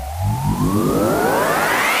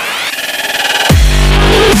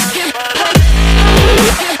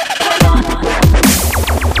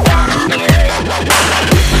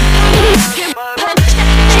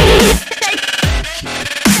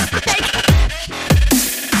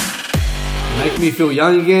Make me feel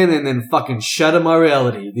young again and then fucking shatter my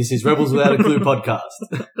reality. This is Rebels Without a Clue podcast.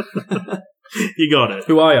 You got it.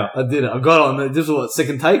 Who are you? I did it. I got it on. This was what,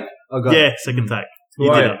 second take? I got it. Second take. Who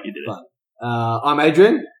You are did you? it. You did it. I'm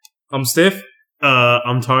Adrian. I'm Steph.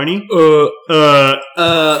 I'm Tony.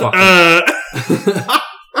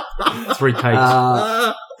 Three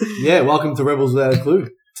takes. Yeah, welcome to Rebels Without a Clue.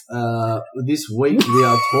 This week we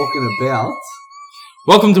are talking about...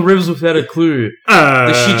 Welcome to Rivers Without a Clue.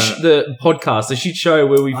 The podcast, the shit show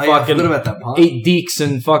where we I fucking forgot about that part. eat dicks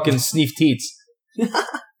and fucking sniff tits.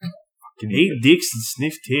 Eat dicks and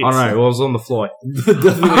sniff tits. I know, well, I was on the fly.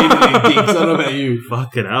 Definitely eating dicks. I don't know about you.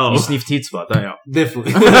 Fucking hell. You sniff tits, but don't you?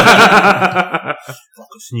 Definitely. Fucking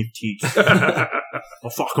sniff tits. I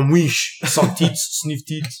fucking wish. Suck tits, sniff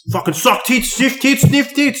tits. Fucking suck tits, sniff tits,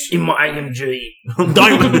 sniff tits. In my AMG.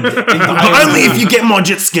 Only if you get my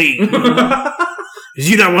jet ski. Because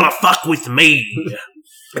you don't want to fuck with me.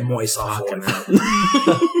 In my fucking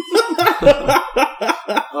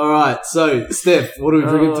Alright, so, Steph, what are we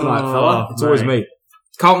drinking tonight, fella? It's always me.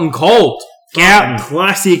 Carlton Cold.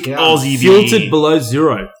 Classic Aussie Filtered beer. below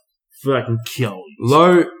zero. Fucking kill.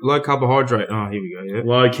 Low carbohydrate. Oh, here we go, yeah.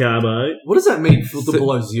 Low carbo. What does that mean, filter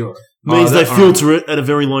below zero? Means that- they filter it at a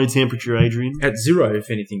very low temperature, Adrian. At zero, if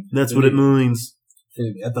anything. That's what it means.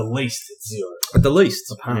 At the least, it's zero. At the least.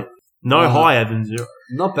 Apparently. No higher than zero.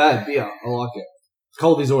 Not bad beer. I like it.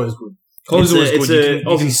 Cold is always good. Cold is It's always a- good. it's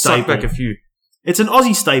You a can Aussie suck staple. back a few. It's an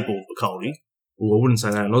Aussie staple, Coldy. Well, I wouldn't say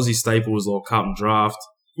that. An Aussie staple is like Carlton Draft.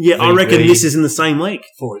 Yeah, I VB. reckon this is in the same league.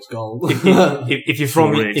 Before it's gold. If you're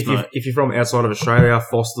from Correct, mate. if you're from outside of Australia,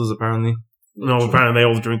 Foster's apparently. No, apparently they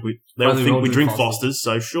all drink. They all Apparently think we we all drink drink Fosters,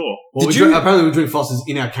 so sure. Well, apparently we drink Fosters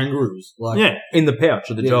in our kangaroos. Like, Yeah, In the pouch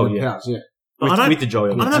of the in jelly, the yeah. pouch, yeah. I don't- With the jelly. I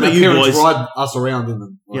don't know And about our you parents boys. ride us around in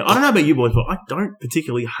them. Like, Yeah, I don't know about you boys, but I don't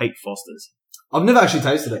particularly hate Fosters. I've never actually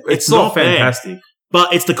tasted it. It's not not bad. fantastic.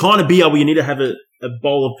 But it's the kind of beer where you need to have a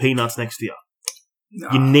bowl of peanuts next to you.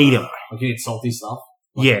 You need them. Like you eat salty stuff.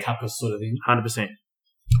 Like Yeah. a tapas sort of thing. 100%.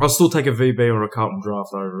 I'll still take a VB or a Carlton Draft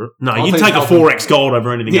over it. No, I'll you take take a Alton. 4X gold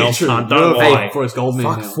over anything else, true. cunt. You're Don't a lie. For its gold man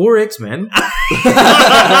Fuck, now. 4X, man.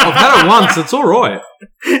 I've had it once. It's all right.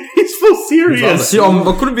 It's full serious. See,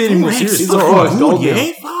 I couldn't be any more 4X serious. is It's all fucking right. good. gold yeah?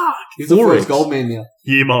 now. Fuck. He's a 4X. Forest gold man now.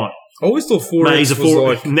 Yeah, mate. I always thought 4X Mate, he's a was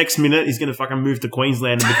 4 like... next minute he's going to fucking move to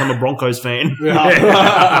Queensland and become a Broncos fan.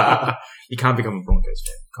 You can't become a Broncos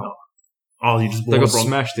fan. Come on. Oh, you just They born a got Broncos.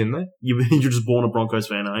 smashed, didn't they? You're just born a Broncos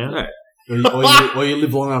fan, are you? No. or you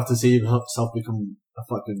live long enough to see yourself become a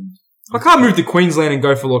fucking... I can't move to Queensland and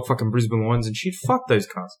go for like fucking Brisbane Lions and shit. Fuck those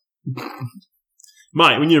cunts.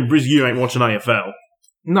 Mate, when you're in Brisbane, you ain't watching AFL.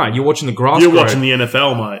 No, you're watching the grass You're grow. watching the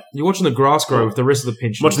NFL, mate. You're watching the grass grow with the rest of the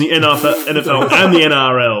pensions. Watching the NFL and the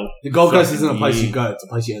NRL. The Gold Coast isn't a place yeah. you go, it's a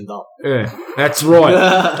place you end up. Yeah, that's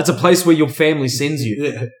right. It's a place where your family sends you.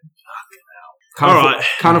 Yeah.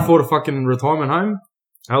 Can't afford a fucking retirement home?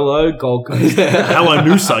 Hello, Gold Coast. Hello,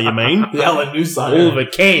 Noosa, you mean? The Alan Noosa. All of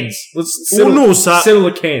it. Cans. Let's Oh, Noosa. settle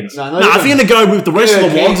the cans. No, Nah, if you're going to go with the rest of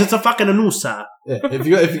the Yeah, Wogs, it's a fucking Noosa. yeah. If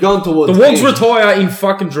you're going towards... The Wogs retire in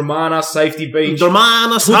fucking Dramana, Safety Beach.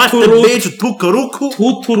 Dramana, Safety Tuturutu. Beach, Tukaruku,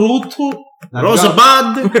 Tuturutu. No,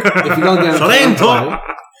 Rosabad, if you're going down... Sorrento.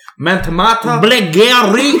 Mantamata.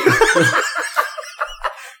 Blackberry,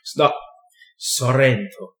 Stop.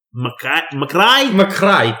 Sorrento. Macrae.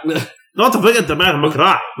 Macrae. Not to forget the man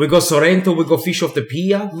Macrae. We got Sorrento, we got Fish off the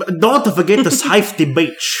Pier. Don't forget the Safety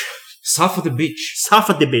Beach. Suffer the Beach.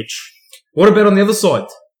 Safety Beach. What about on the other side?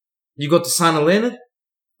 You got the San Helena,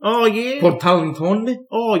 Oh, yeah. Portalintonde,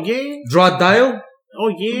 Oh, yeah. Drydale, Oh,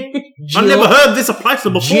 yeah. I never heard this place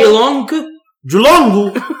before. Geelong.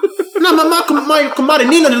 Geelongu. No, my kumare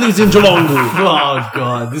Nina lives in Geelongu. Oh,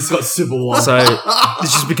 God. This got super wild. So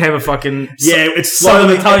this just became a fucking Yeah, it's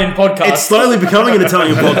slowly slowly Italian podcast. It's slowly becoming an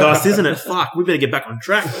Italian podcast, isn't it? Fuck, we better get back on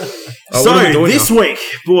track. what are we So doing this week,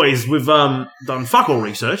 boys, we've done fuck all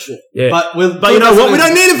research. yeah. But But you know what? We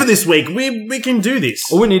don't need it for this week. We can do this.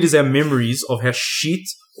 All we need is our memories of how shit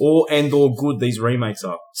or good these remakes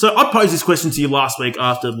are. So I posed this question to you last week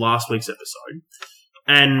after last week's episode,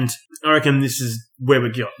 and I reckon this is where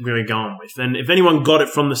we're going with. And if anyone got it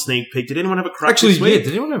from the sneak peek, did anyone have a crack Actually, this week? yeah. Did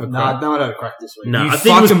anyone have a Nah, crack? no, I don't crack this week. No, You I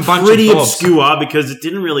think it was fucking bunch of pretty dogs. obscure because it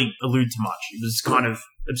didn't really allude to much. It was kind of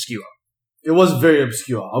obscure. It was very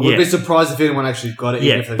obscure. I would Yeah. be surprised if anyone actually got it. even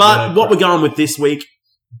Yeah, if they but did what we're crack. going with this week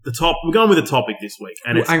we're going with the topic this week,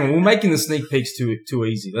 and it's Hang on, we're making the sneak peeks too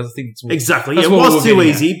easy. I think it's exactly. that's Yeah, it what was we're too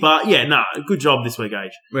getting easy, but yeah, no, good job this week,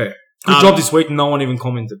 Age. Yeah. Good job this week. No one even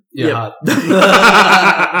commented. Yeah.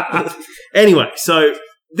 Anyway, so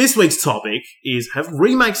this week's topic is: have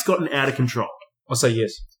remakes gotten out of control? I'll say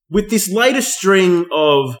yes. With this latest string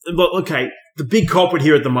of, okay, the big culprit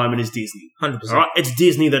here at the moment is Disney. 100%. All right, it's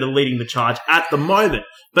Disney that are leading the charge at the moment,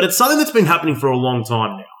 but it's something that's been happening for a long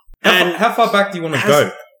time now. How far back do you want to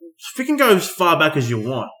go? We can go as far back as you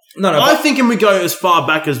want. No. I think we go as far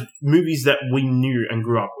back as movies that we knew and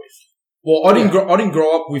grew up with. Well, I didn't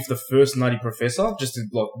grow up with the first Nutty Professor. Just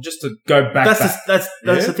to go back. That's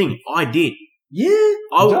the thing. I did. Yeah.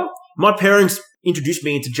 My parents introduced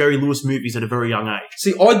me into Jerry Lewis movies at a very young age.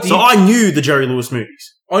 See, I did. So I knew the Jerry Lewis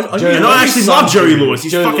movies. I actually love Jerry Lewis.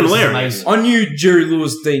 He's fucking hilarious. I knew Jerry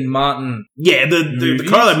Lewis, Dean Martin. Yeah, the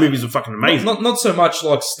Collab movies are fucking amazing. Not so much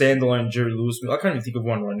like standalone Jerry Lewis movies. I can't even think of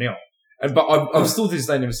one right now. But I've still to this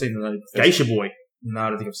day never seen the Nutty Professor. Geisha Boy. No, I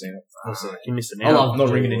don't think I've seen it. You missed it I now. love Not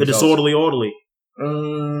ringing The any bells. Disorderly Orderly.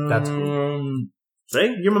 That's cool.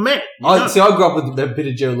 See? You're my man. I grew up with a bit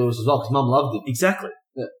of Jerry Lewis as well because Mum loved it. Exactly.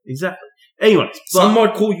 Yeah. Exactly. Anyways. Some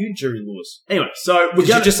might call you Jerry Lewis. Anyway, so Because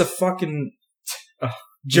you're just a fucking...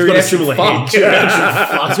 Jerry got a similar head. He's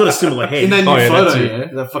got a similar head. In that new yeah, photo, that's it.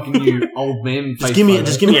 yeah? That fucking new old man face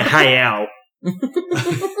Just give me photo. a hey owl.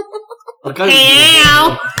 Hey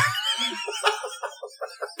Ow.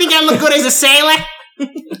 Think I look good as a sailor?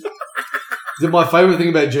 My favourite thing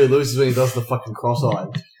about Jerry Lewis is when he does the fucking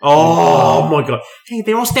cross-eyed. Oh my god. Hey,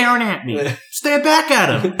 they're all staring at me. Yeah. Stare back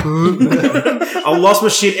at him. I lost my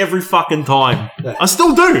shit every fucking time. Yeah. I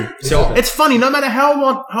still do. So, It's funny, no matter how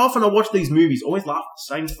often I watch these movies, I always laugh at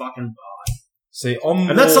the same fucking see,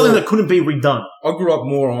 and that's something that couldn't be redone. I grew up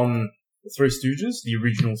more on the Three Stooges, the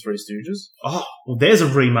original Three Stooges. Oh, well, there's a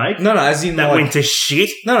remake No, as in that like... went to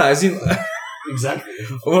shit. No, as in... Exactly.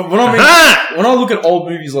 when I look at old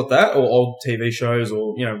movies like that, or old TV shows,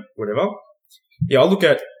 or, whatever, I look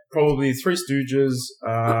at probably Three Stooges,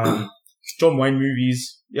 John Wayne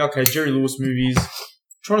movies, Jerry Lewis movies. I'm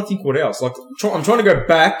trying to think what else. Like, I'm trying to go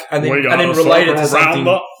back and then relate it to something.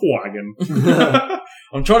 Wagon.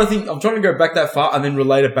 I'm trying to go back that far and then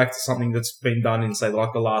relate it back to something that's been done in, say,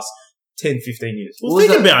 like the last 10, 15 years. Well,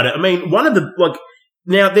 think about it. I mean, one of the,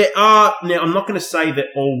 now I'm not going to say that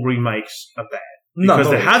all remakes are bad. Because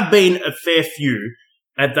there have been a fair few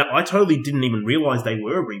that I totally didn't even realise they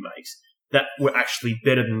were remakes that were actually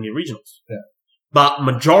better than the originals. Yeah. But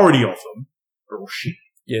majority of them are all shit.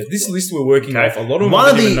 Yeah, this list we're working off, a lot of them One I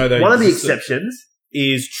of didn't even know they the existed. exceptions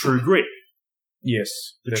is True Grit. Yes.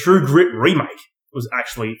 The True Grit remake was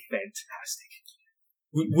actually fantastic.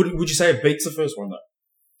 Would you say it beats the first one,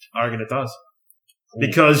 though? I reckon it does.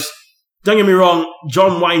 Because, don't get me wrong,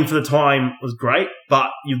 John Wayne for the time was great,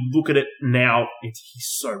 but you look at it now, he's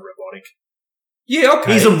so robotic. Yeah,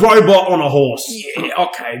 okay. He's a robot on a horse. Yeah,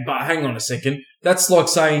 okay, but hang on a second. That's like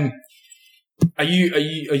saying, are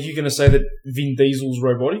you going to say that Vin Diesel's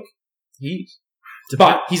robotic? He is.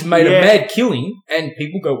 But he's made a mad killing, and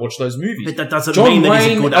people go watch those movies. But that doesn't John mean that Wayne,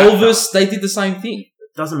 he's a good actor. Elvis, they did the same thing.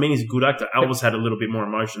 Doesn't mean he's a good actor. Elvis had a little bit more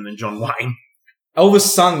emotion than John Wayne. Elvis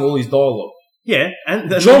sung all his dialogue. Yeah,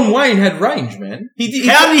 and John Wayne had range, man. How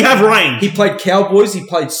did he have range? He played cowboys. He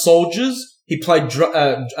played soldiers. He played.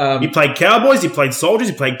 He played cowboys. He played soldiers.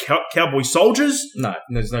 He played cowboy soldiers. No,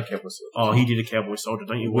 there's no cowboy soldiers. Oh, he did a cowboy soldier.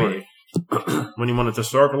 Don't you worry. When he wanted to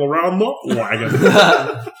circle around the wagon.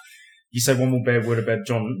 You say one more bad word about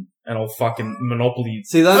John, and I'll fucking Monopoly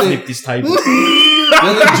flip this table. The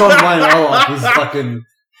only John Wayne I like is fucking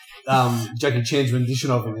Jackie Chan's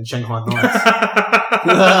rendition of him in Shanghai Nights.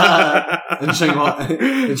 in Shanghai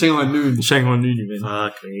Noon. Shanghai Noon,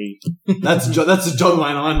 man. Okay. That's the John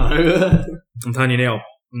Wayne I know. I'm telling you now,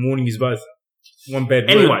 I'm warning you both. One bad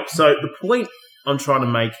word. Anyway, so the point I'm trying to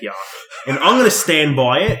make here, and I'm going to stand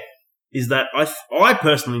by it, is that I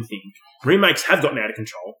personally think remakes have gotten out of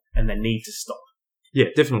control and they need to stop. Yeah,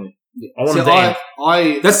 definitely. I want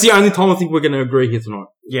to That's the only time I think we're going to agree here tonight.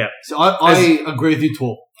 Yeah. So I agree with you to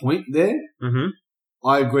a point there. Mm-hmm.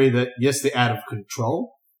 I agree that, yes, they're out of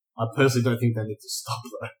control. I personally don't think they need to stop,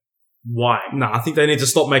 though. Why? No, I think they need to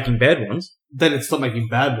stop making bad ones. They need to stop making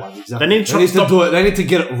bad ones, exactly. They need to do it. They need to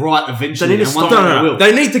get it right eventually. They need to and one stop- day No. they will.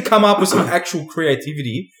 They need to come up with some actual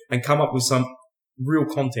creativity and come up with some real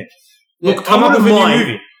content. Yeah, Look, come up with a new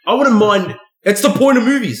movie. I wouldn't mind, It's the point of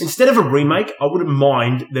movies. instead of a remake, I wouldn't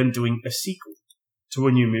mind them doing a sequel to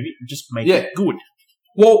a new movie. Just make it good.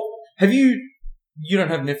 Well, you don't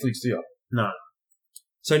have Netflix, do you? No.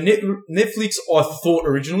 So Netflix, I thought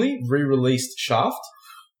originally re-released Shaft,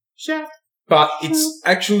 but it's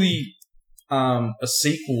actually a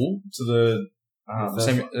sequel to the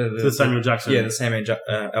the Samuel Jackson. Yeah, the Samuel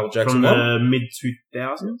L. Jackson from one. the mid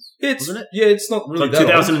 2000s. Wasn't it? Yeah, it's not really Like that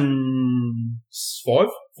 2005. old.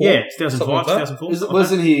 5? Yeah, Something 2005, like that. 2004.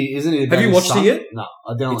 Isn't he? About Have you his watched son? it yet? No,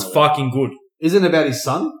 I don't. It's fucking good. Isn't it about his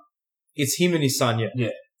son? It's him and his son, yeah. Yeah.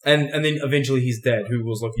 And then eventually his dad, who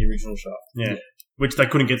was like the original Shaft. Yeah. Which they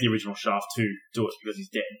couldn't get the original Shaft to do it because he's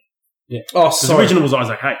dead. Yeah. Oh, The sorry. original was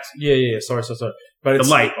Isaac Hayes. Yeah. Sorry. But The it's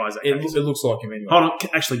late Isaac It Hayes. looks like him anyway. Hold on.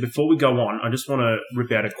 Actually, before we go on, I just want to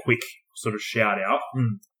rip out a quick sort of shout out.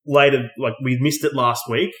 Mm. Later, like, we missed it last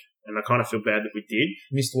week, and I kind of feel bad that we did.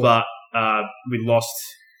 Missed what? But we lost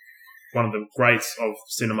one of the greats of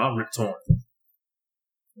cinema, Rip Torn.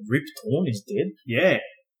 Rip Torn is dead? Yeah.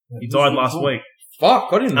 He died last week. Fuck,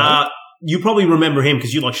 I didn't know. You probably remember him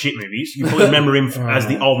because you like shit movies. You probably remember him as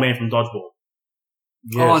the old man from Dodgeball.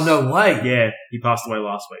 Yes. Oh, no way. Yeah, he passed away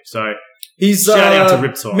last week. So, He's shout out to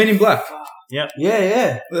Rip Torn. Men in Black. Yeah.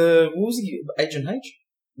 What was he? Agent H?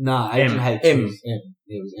 Nah, Agent M. H. M. Was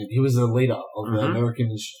M. He was the leader of the Mhm. American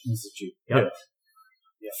Institute. Yep.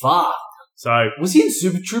 Yeah. Fuck. So, Was he in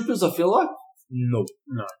Super Troopers, I feel like? No.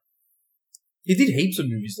 No. He did heaps of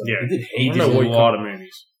movies though. yeah, He did he heaps did of a what you lot of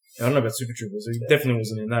movies. I don't know about Super Troopers. He definitely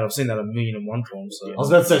wasn't in that. I've seen that 1,000,001 times. So. I was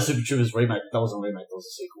about to say Super Troopers remake. That wasn't a remake, that was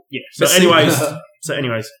a sequel. Yeah. So,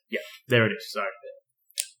 anyways, yeah, there it is. So,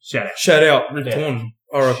 shout out. Shout out, Rip Yeah. Torn.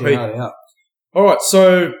 R.I.P. Shout out. Alright,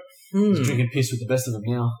 so... He's drinking piss with the best of them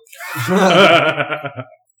now.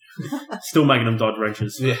 Still making them dodge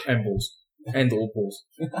wrenches. Yeah. And balls. And all balls.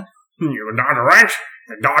 You a dodge wrench,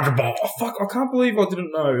 a dodge ball. Oh, fuck, I can't believe I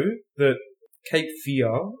didn't know that Cape Fear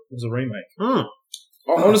was a remake. Hmm.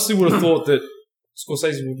 I honestly would have thought that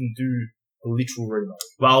Scorsese wouldn't do a literal remake.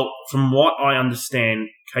 Well, from what I understand,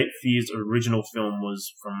 Cape Fear's original film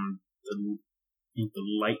was from the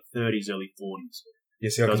late 30s, early 40s.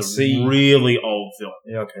 Yes, I It can was a see... really old film.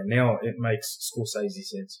 Yeah, okay, now it makes Scorsese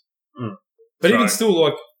sense. Mm. But So- even still,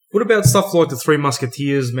 like, what about stuff like The Three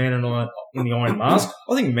Musketeers, Man in the Iron Mask?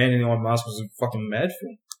 I think Man in the Iron Mask was a fucking mad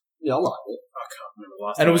film. Yeah, I like it. I can't remember the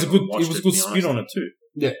last And time it was a I good, watched it was a to good be spin honest. on it too.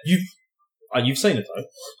 Yeah. You've seen it though.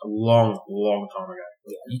 A long, long time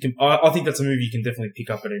ago. You can, I think that's a movie you can definitely pick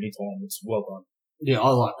up at any time. It's well done. Yeah, I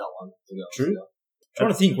like that one. To be honest. True. Yeah. Trying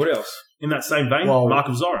to think, what else? In that same vein, Well- Mark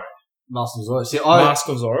of Zorro. Master of Zorro. See, I Mask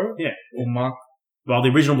of Zorro? Yeah. Or Mark? Well, the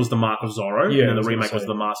original was the Mark of Zorro, Yeah, and I then was the gonna remake was say.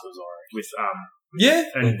 the Mask of Zorro with Yeah.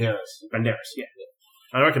 and Banderas. Banderas. Yeah,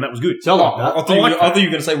 I reckon that was good. So I like I that. thought I like you were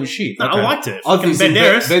going to say was shit. No, Okay. I liked it. I Fucking think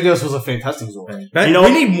Banderas. Banderas was a fantastic Zorro. You know we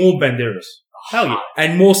what? need more Banderas. Hell yeah.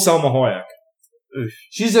 And more Salma Hayek.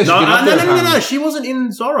 She's actually No, been up there, no. apparently. She wasn't in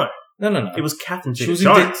Zorro. No. It was Catherine She was,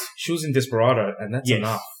 Zeta-Jones. she was in Desperado, and that's Yes.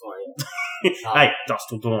 enough. Hey, Dust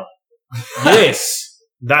Till Dawn. Yes.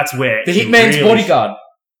 That's where The she Hitman's really- Bodyguard.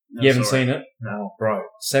 No, You haven't sorry. seen it? No. Oh, bro.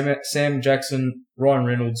 Sam Jackson, Ryan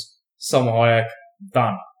Reynolds, Salma Hayek,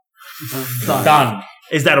 done. Done.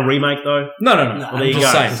 Is that a remake though? No. No, Well, I'm there you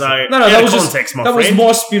just go. saying. So, No, out that of was just context, my that was friend.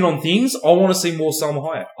 my spin on things. I want to see more Salma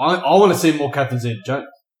Hayek. I want to see more Catherine Zeta-Jones.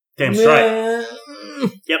 Damn straight. Yeah.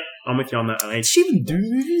 Yep, I'm with you on that. I mean, Did she even do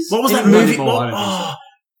movies? what was that It movie? was more, I don't think so.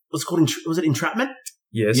 Was it called? Was it Entrapment?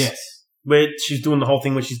 Yes. Where she's doing the whole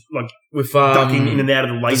thing where she's like With ducking in and out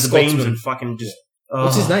of the laser beams Scotsman. and fucking just.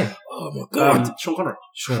 What's his name? Oh my god. Sean Connery.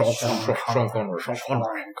 Sean Connery. Sean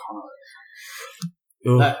Connery.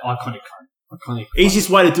 Ugh. That iconic. Easiest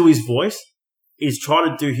way to do his voice is try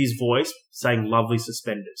to do his voice saying "lovely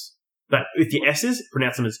suspenders," but with the S's,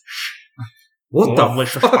 pronounce them as "shh." What the Lovely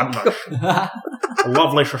suspenders.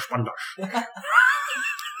 Lovely suspenders.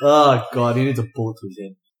 Oh god, he needs a bullet to his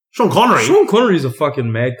head. Sean Connery. Sean Connery is a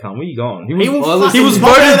fucking mad cunt. Where you going? He will Well, fucking he was pop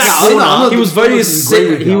voted. out of that corner. He was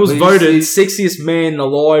voted. He was but voted he's- sexiest man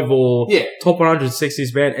alive or Yeah. top 100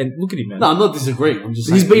 sexiest man. And look at him, man. No, I'm not disagreeing. I'm just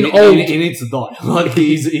He's saying been he, old. He needs to die. Like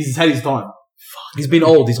he's had his time. He's been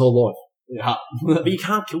old his whole life, Yeah. But you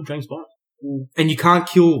can't kill James Bond. and you can't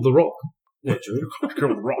kill The Rock. Yeah, true. Kill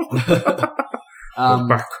the Rock.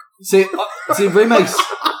 Back. See, remakes.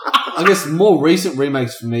 I guess more recent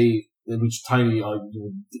remakes for me, which Tony, I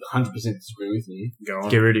would 100% disagree with me. Go on.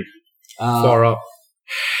 Get ready. Uh, Fire up.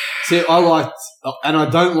 See, I liked, and I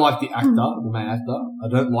don't like the actor, the main actor. I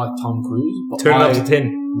don't like Tom Cruise, but Turn it I up to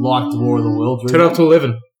 10. liked War of the Worlds. Turn it remake. up to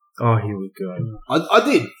 11. Oh, here we go. I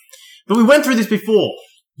did. But we went through this before.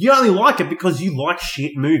 You only like it because you like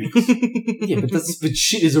shit movies. Yeah, but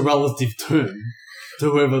shit is a relative term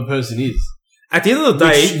to whoever the person is. At the end of the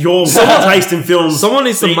Which day, your taste in films. someone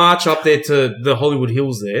needs to See- march up there to the Hollywood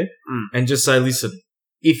Hills there and just say, listen,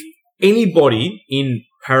 if anybody in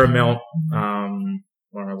Paramount, I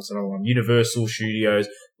don't know what's another one, Universal Studios,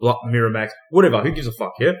 Miramax, whatever. Who gives a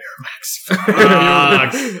fuck? Yeah,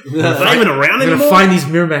 Are they even around I'm gonna anymore? find these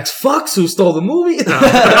Miramax fucks who stole the movie.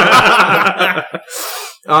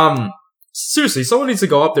 Seriously, someone needs to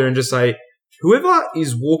go up there and just say, whoever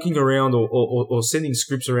is walking around or sending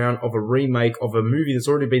scripts around of a remake of a movie that's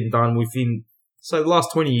already been done within, say, the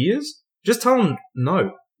last 20 years, just tell them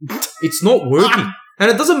no, it's not working. And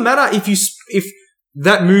it doesn't matter if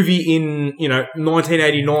that movie in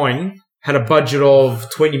 1989 had a budget of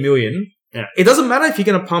 20 million. Yeah. It doesn't matter if you're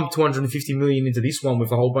going to pump 250 million into this one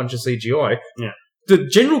with a whole bunch of CGI. Yeah. The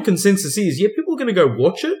general consensus is, people are going to go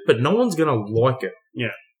watch it, but no one's going to like it.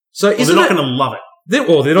 Yeah. So they're not going to love it. They're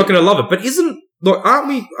not going to love it. But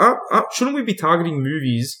shouldn't we be targeting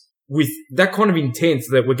movies with that kind of intent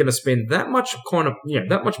that we're going to spend that much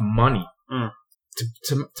that much money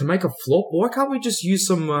to make a flop? Why can't we just use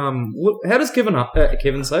some, how does Kevin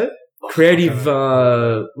say it? Creative,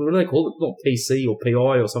 what do they call it? Not PC or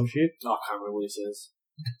PI or some shit. I can't remember what he says.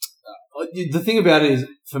 The thing about it is,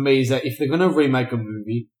 for me, is that if they're going to remake a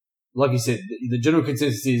movie, like you said, the general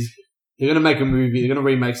consensus is they're going to make a movie, they're going to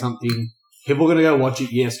remake something. People are going to go watch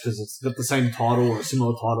it, yes, because it's got the same title or a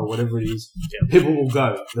similar title, whatever it is. Yeah. People will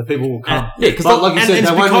go. The people will come. Because like you said,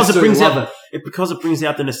 they won't necessarily love it. Because it brings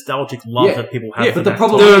out the nostalgic love that people have. Yeah, for but the that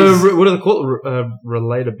problem time. what do they call it?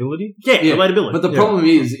 Relatability? Yeah, relatability. But the problem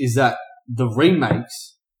is that the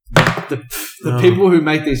remakes, the people who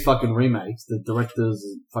make these fucking remakes, the directors,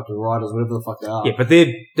 fucking writers, whatever the fuck they are. Yeah, but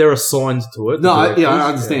they're assigned to it. No, I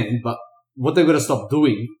understand. But what they've got to stop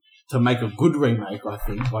doing to make a good remake,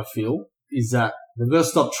 I feel, is that they've got to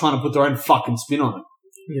stop trying to put their own fucking spin on it.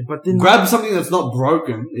 Yeah, but then grab something that's not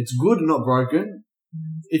broken. It's good and not broken.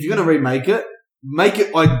 If you're going to remake it, make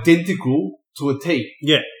it identical to a T.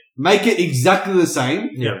 Yeah. Make it exactly the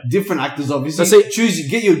same. Yeah. Different actors, obviously.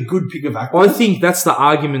 Get your good pick of actors. I think that's the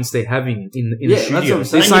arguments they're having in the studio. That's what I'm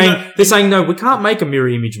saying. They're saying, no, we can't make a mirror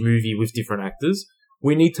image movie with different actors.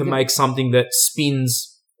 We need to make something that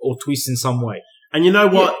spins or twists in some way. And you know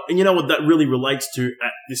what? And you know what that really relates to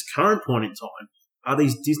at this current point in time are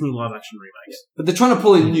these Disney live action remakes. But they're trying to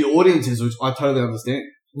pull in new audiences, which I totally understand.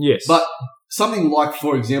 Yes. But something like,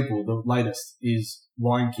 for example, the latest is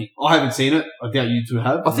Lion King. I haven't seen it. I doubt you two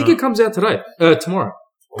have. I think it comes out tomorrow.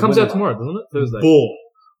 Comes out tomorrow, doesn't it? Thursday.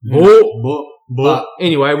 But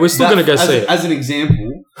anyway, we're still going to go see it. As an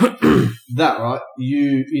example, that, right?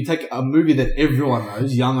 You take a movie that everyone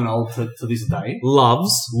knows, young and old to this day.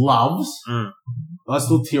 Loves. I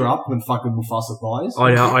still tear up when fucking Mufasa dies.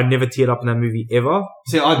 I know. I never teared up in that movie ever.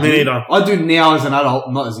 See, I do now as an adult,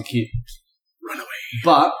 not as a kid. Run away.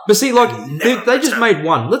 But see, like, they just made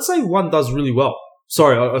one. Let's say one does really well.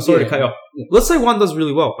 Sorry to cut you off. Yeah. Let's say one does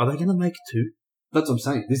really well. Are they going to make two? That's what I'm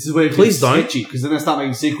saying. This is where it Please gets don't. sketchy, because then they start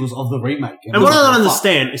making sequels of the remake. And what I don't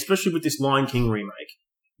understand, especially with this Lion King remake,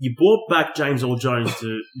 you brought back James Earl Jones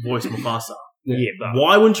to voice Mufasa. Yeah, but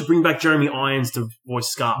why wouldn't you bring back Jeremy Irons to voice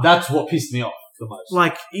Scar? That's what pissed me off the most.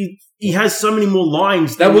 Like, he has so many more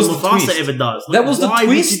lines than Mufasa ever does. Like, that was the twist. Why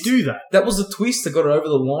would you do that? That was the twist that got it over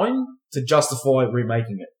the line to justify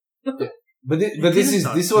remaking it. This is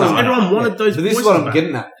what everyone wanted those. But this is what I'm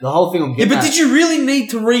getting at. The whole thing I'm getting at. But did you really need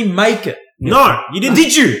to remake it? No, you didn't.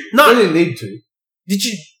 Did you? No, they didn't need to. Did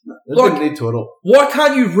you? They didn't need to at all. Why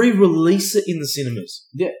can't you re-release it in the cinemas?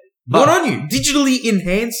 Yeah. Why don't you digitally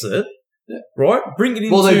enhance it? Yeah. Right? Bring it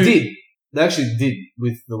into. Well, they did. They actually did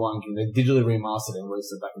with the Lion King. They digitally remastered it and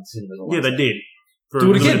released it back in cinemas. Yeah, they did.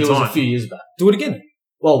 Do it again. It was a few years back. Do it again.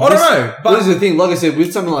 Well, I don't know. But this is the thing. Like I said,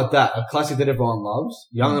 with something like that, a classic that everyone loves,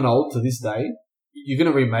 young and old to this day, you're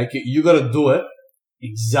going to remake it. You got to do it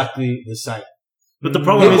exactly the same. But the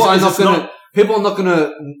problem is people are not going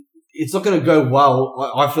to. It's not going to go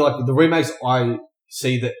well. I feel like the remakes I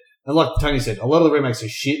see that, and like Tony said, a lot of the remakes are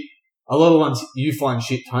shit. A lot of the ones you find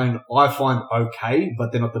shit, Tone, I find okay,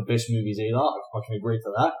 but they're not the best movies either. I can agree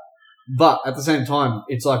to that. But at the same time,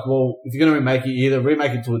 it's like, well, if you're going to remake it, either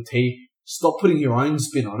remake it to a T, stop putting your own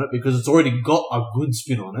spin on it because it's already got a good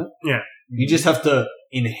spin on it. Yeah. You just have to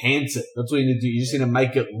enhance it. That's what you need to do. You just need to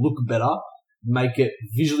make it look better, make it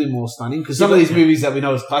visually more stunning. Because some of these movies that we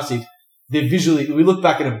know as classic, they're visually, we look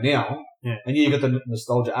back at them now, and you got the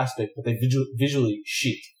nostalgia aspect, but they're visually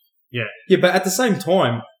shit. Yeah. Yeah, but at the same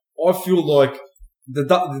time, I feel like the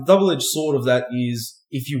double-edged sword of that is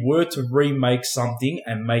if you were to remake something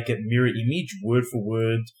and make it mirror image, word for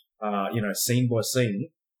word, scene by scene,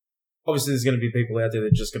 obviously there's going to be people out there that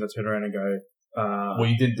are just going to turn around and go, well,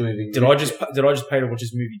 you didn't do anything. Did I just pay to watch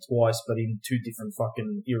this movie twice, but in two different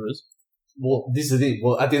fucking eras? Well, this is the thing.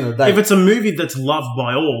 Well, at the end of the day, if it's a movie that's loved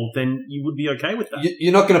by all, then you would be okay with that.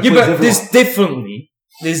 You're not going to please everyone.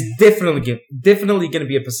 There's definitely going to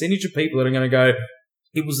be a percentage of people that are going to go,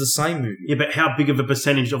 it was the same movie. Yeah, but how big of a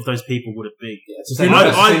percentage of those people would it be? Yeah, it's the same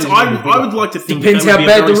I would like to think Depends that how would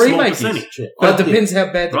be a bad the very small remake is. percentage. But it depends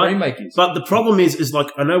how bad the Right. remake is. But the problem is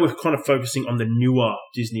like, I know we're kind of focusing on the newer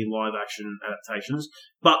Disney live action adaptations,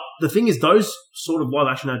 but the thing is, those sort of live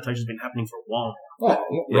action adaptations have been happening for a while now,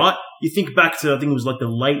 right? You think back to, I think it was like the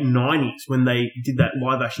late 90s when they did that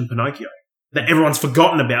live action Pinocchio that everyone's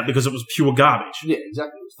forgotten about because it was pure garbage. Yeah,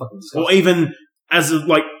 exactly. It was fucking disgusting. Or even as of,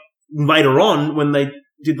 like later on when they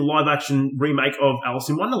did the live action remake of Alice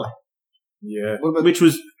in Wonderland, Yeah. What about, which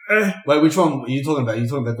was wait, which one are you talking about? Are you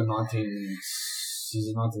talking about the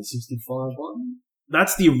 1965 one?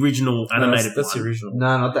 that's the original animated That's the one. original.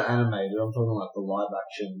 No, not the animated. I'm talking about the live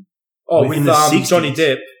action. Oh, Within with the 60s. Johnny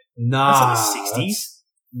Depp. Nah. That's like the 60s.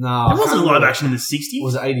 Nah. There wasn't live action in the 60s.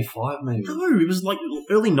 Was it 85 maybe? No, it was like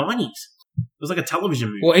early 90s. It was like a television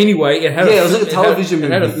movie. Well, anyway, it had Yeah, it was like a television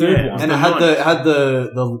It had a movie. third Yeah. one. And it had the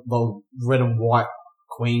red and white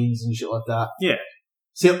queens and shit like that. Yeah.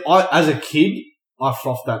 See, as a kid, I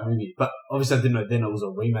frothed that movie, but obviously I didn't know then it was a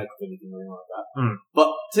remake of anything or anything like that. Mm. But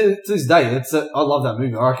to this day, I love that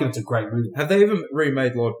movie. I reckon it's a great movie. Have they ever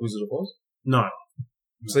remade like Wizard of Oz? No.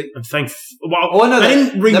 See? And thank... Well, Oh, I know they that.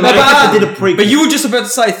 didn't remake They- it, they did a prequel. But you were just about to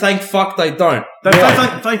say, thank fuck they don't.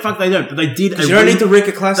 Thank fuck they don't. But they did Because you don't need to wreck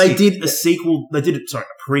a classic. They did a sequel. They did a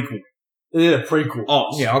prequel. They did a prequel.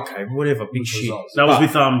 Oz. Yeah, okay, whatever, big Which was shit. Oz. That was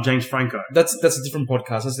But with James Franco. That's a different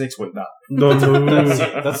podcast. That's next week. No.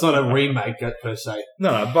 That's not a remake per se.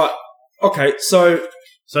 No, but okay. So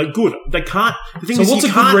So good. They can't. The thing So is, what's you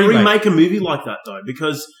a good can't remake? remake a movie like that though,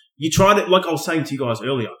 because you try to, like I was saying to you guys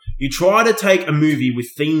earlier, you try to take a movie with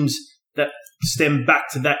themes that stem back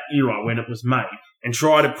to that era when it was made, and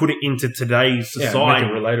try to put it into today's society.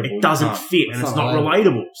 make it relatable. It doesn't You can't. fit, and it's not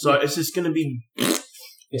relatable. So it's just going to be.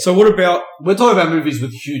 So what about? We're talking about movies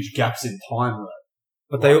with huge gaps in time, though.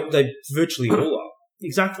 But they virtually all are.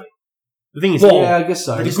 Exactly. The thing is, Well, Yeah, I guess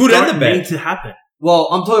so. they the just good and don't the bad. need to happen. Well,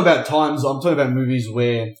 I'm talking about movies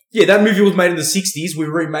where Yeah, that movie was made in the 60s. We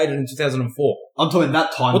remade it in 2004. I'm talking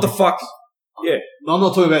that time. What the fuck? I'm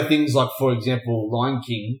not talking about things like, for example, Lion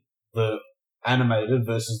King, the animated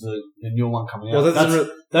versus the new one coming out. Well,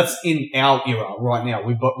 That's in our era right now.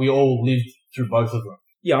 We all lived through both of them.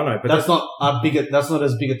 yeah, I know, but That's not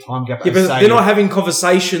as big a time gap. yeah, as but say, they're not having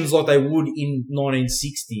conversations like they would in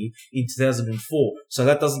 1960 in 2004. So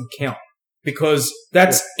that doesn't count because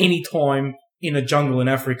that's any time in a jungle in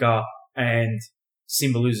Africa and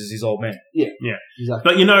Simba loses his old man. exactly.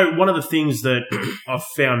 But you know, one of the things that I've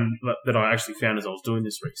found that I actually found as I was doing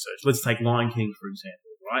this research. Let's take Lion King for example,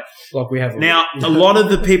 right? Like we have Now, a lot of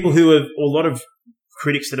the people or a lot of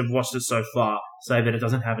critics that have watched it so far say that it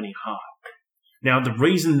doesn't have any heart. Now, the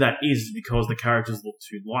reason that is because the characters look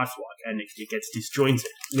too lifelike and it gets disjointed.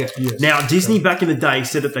 Yeah. Now, Disney back in the day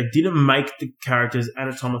said that they didn't make the characters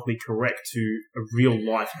anatomically correct to a real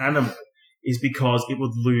life animal is because it would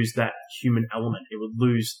lose that human element. It would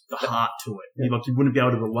lose the heart to it. Like you wouldn't be able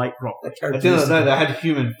to relate properly. At the end of the day, they had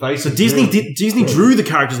human faces. So Disney really. Disney drew the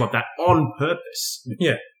characters like that on purpose.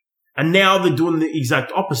 Yeah. And now they're doing the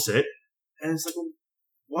exact opposite. And it's like, well,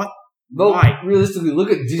 what? Well, Why? realistically, look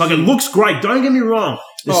at Disney. Like, it looks great. Don't get me wrong.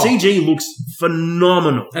 The CG looks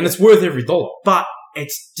phenomenal. and it's worth every dollar. But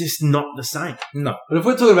it's just not the same. No. But if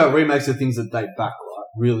we're talking about remakes of things that date back, right,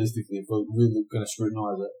 realistically, if we're really going to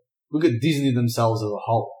scrutinise it, look at Disney themselves as a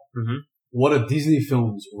whole. Mm-hmm. What are Disney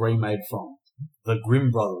films remade from? The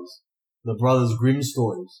Grimm brothers. The Brothers Grimm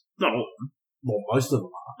stories. No. Well, most of them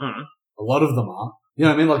are. Mhm. A lot of them are. You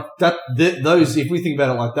know what I mean? Like, those, if we think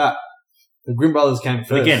about it like that, the Grimm brothers came first.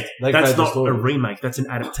 But again, They that's created the not story. a remake. That's an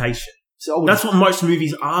adaptation. So That's what most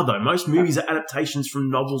movies are, though. Most movies are adaptations from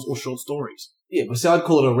novels or short stories. yeah, but see, I'd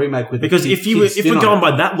call it a remake with Because a if kid we're spin-off. going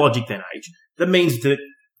by that logic, then Age, that means that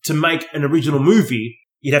to make an original movie,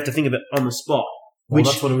 you'd have to think of it on the spot. Well, Which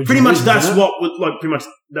that's what original pretty much is, that's isn't it?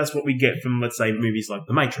 that's what we get from, let's say, movies like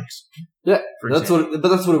The Matrix. Yeah, for but example.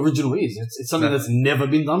 that's what original is. It's something that's never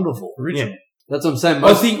been done before. Original. That's what I'm saying.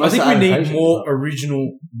 I think most we need adaptations more are-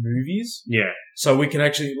 original movies Yeah. so we can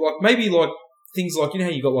actually maybe things like, you know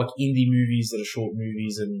how you got like indie movies that are short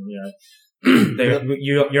movies and, you know,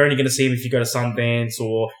 you're only going to see them if you go to Sundance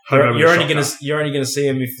or Hobo with you're a only going Shotgun. to see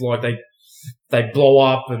them if like they blow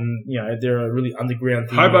up and, you know, they're a really underground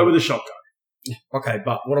thing. Hobo with a Shotgun. Okay,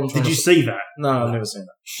 but what I'm trying Did to you say, see that? no, I've never seen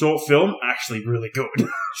that. Short film, actually really good.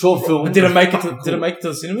 short film. But did it make it to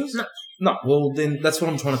the cinemas? No. Well, then that's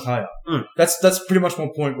what I'm trying to tell you. Mm. That's pretty much my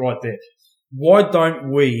point right there. Why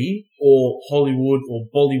don't we, or Hollywood, or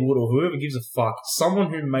Bollywood, or whoever gives a fuck,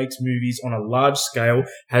 someone who makes movies on a large scale,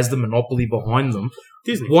 has the monopoly behind them,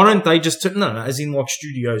 Disney. why don't they just as in like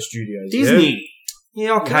studios? Disney. Yeah?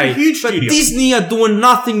 Yeah, okay. They're a huge but studio. Disney are doing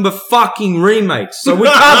nothing but fucking remakes. So we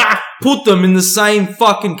can't put them in the same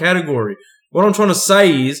fucking category. What I'm trying to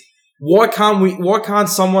say is, why can't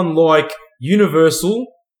someone like Universal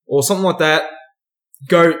or something like that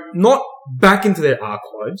go not back into their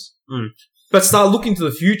archives, but start looking to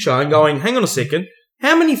the future and going, hang on a second,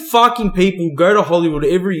 how many fucking people go to Hollywood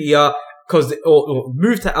every year or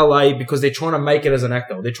move to LA because they're trying to make it as an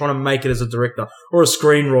actor, they're trying to make it as a director or a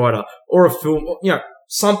screenwriter or a film,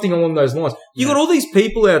 something along those lines. You got all these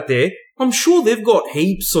people out there. I'm sure they've got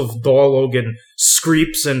heaps of dialogue and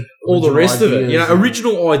scripts and all the rest of it.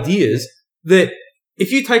 Original ideas that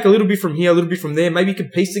if you take a little bit from here, a little bit from there, maybe you can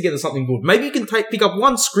piece together something good. Maybe you can pick up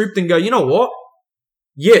one script and go, you know what?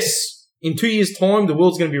 Yes, in 2 years' time, the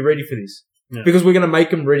world's going to be ready for this. Yeah. Because we're going to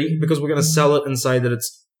make them ready, because we're going to sell it and say that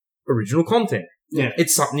it's original content. Yeah.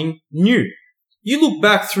 It's something new. You look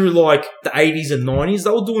back through like the 80s and 90s,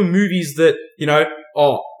 they were doing movies that,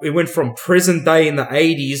 it went from present day in the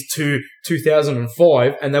 80s to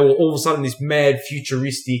 2005, and they were all of a sudden this mad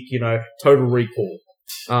futuristic, Total Recall.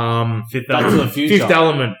 Fifth Back to the Future. Fifth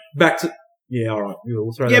Element. Back to all right.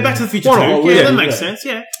 We'll throw Back to the Future too. That makes sense.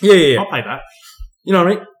 Yeah. I'll pay that. You know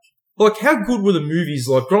what I mean? Like, how good were the movies?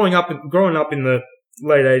 Like growing up in the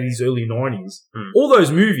late 80s, early 90s, all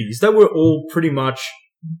those movies, they were all pretty much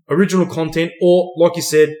original content, or like you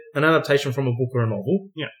said, an adaptation from a book or a novel.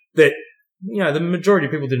 Yeah. That the majority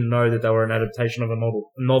of people didn't know that they were an adaptation of a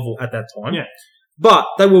novel at that time. Yeah. But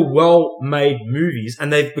they were well-made movies,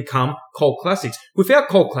 and they've become cult classics. Without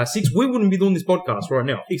cult classics, we wouldn't be doing this podcast right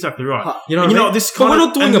now. Exactly right. You know what I mean? But we're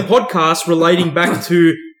not doing a podcast relating back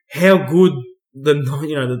to how good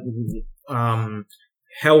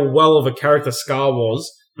how well of a character Scar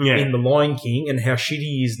was in The Lion King and how shitty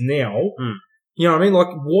he is now. You know what I mean? Like,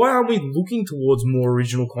 why aren't we looking towards more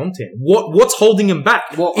original content? What's holding him back?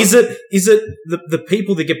 Is it the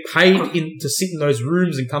people that get paid to sit in those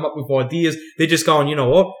rooms and come up with ideas? They're just going, you know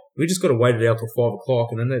what? We just got to wait it out till 5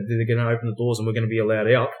 o'clock, and then they're going to open the doors and we're going to be allowed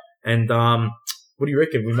out. And what do you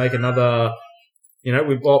reckon? We make another. How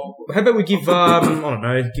about we give I don't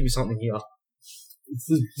know, give me something here.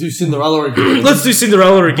 Let's do Cinderella again. Let's do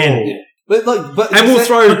Cinderella again. Yeah. And we'll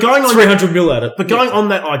throw 300 mil at it. But going on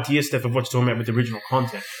that idea, Steph, of what you're talking about with the original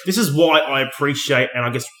content, this is why I appreciate, and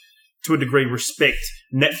I guess to a degree respect,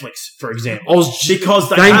 Netflix, for example. Because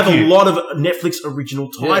they have a lot of Netflix original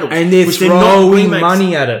titles. And they're throwing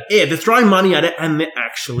money at it. Yeah, they're throwing money at it, and they're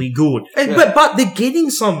actually good. But they're getting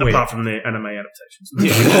somewhere. Apart from their anime adaptations.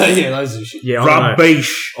 Those are shit. Yeah,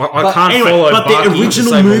 rubbish. I can't follow but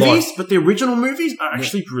the original movies are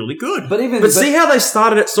actually really good. But see how they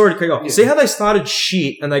started it. Sorry to cut you off. See how they started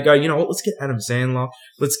shit, and they go, you know what? Let's get Adam Sandler.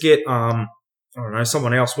 Let's get I don't know,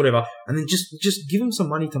 someone else, whatever, and then just give them some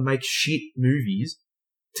money to make shit movies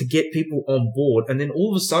to get people on board, and then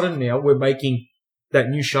all of a sudden now we're making that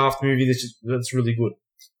new Shaft movie that's really good.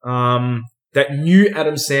 That new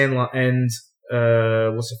Adam Sandler and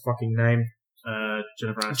what's her fucking name?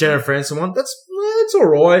 Jennifer Aniston one. It's all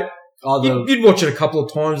right. You'd watch it a couple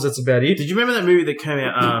of times. That's about it. Did you remember that movie that came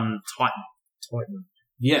out? Titan.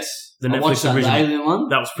 Yes. The Netflix original. The Alien one.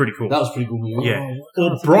 That was pretty cool. That was pretty cool movie. Yeah.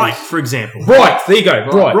 Or Bright, for example. Bright. There you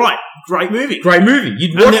go. Bright. Great movie.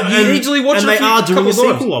 You'd easily watch it. And they are doing a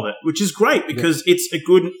sequel of it, which is great because it's a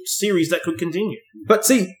good series that could continue. But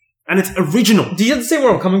see, and it's original. Do you understand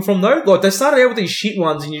where I'm coming from though? Like, they started out with these shit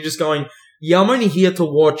ones and you're just going, yeah, I'm only here to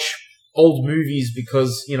watch old movies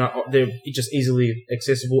because, they're just easily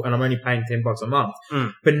accessible and I'm only paying $10 a month.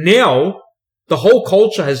 But now, the whole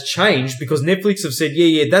culture has changed because Netflix have said,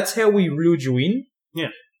 yeah, that's how we reeled you in.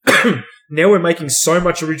 Yeah. Now we're making so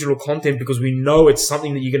much original content because we know it's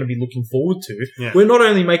something that you're going to be looking forward to. Yeah. We're not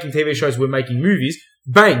only making TV shows, we're making movies.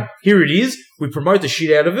 Bang, here it is. We promote the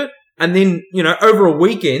shit out of it. And then, over a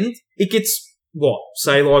weekend, it gets,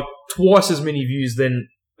 say like twice as many views than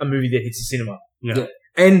a movie that hits the cinema. Yeah.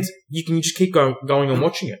 And you can just keep going and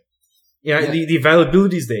watching it. The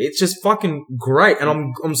availability is there. It's just fucking great,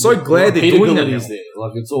 and I'm so glad they're doing that now. There.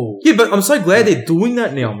 Like, it's all... Yeah, but I'm so glad they're doing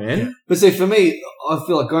that now, man. Yeah. But see, for me, I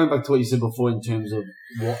feel like going back to what you said before in terms of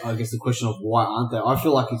the question of why aren't they? I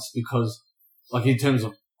feel like it's because, like, in terms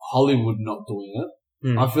of Hollywood not doing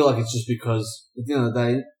it, I feel like it's just because at the end of the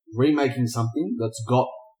day, remaking something that's got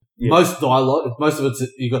most dialogue, most of it's,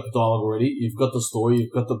 you've got the dialogue already, you've got the story,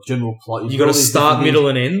 you've got the general plot. You've got to start, middle,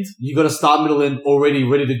 and end. You've got to start, middle, and already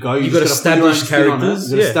ready to go. You've got to establish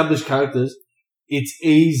characters. You've got to establish characters. It's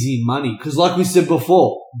easy money. Because like we said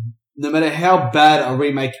before, no matter how bad a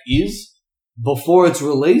remake is, before its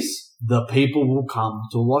release, the people will come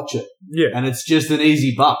to watch it. Yeah. And it's just an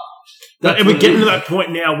easy buck. And we're getting to that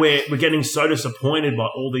point now where we're getting so disappointed by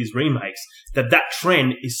all these remakes that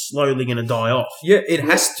trend is slowly going to die off. Yeah, it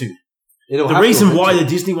has to. The reason why the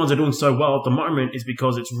Disney ones are doing so well at the moment is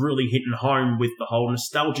because it's really hitting home with the whole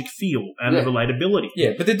nostalgic feel and the relatability.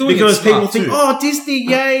 Yeah, but they're doing because it people think, too. oh, Disney,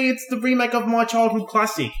 yay, it's the remake of my childhood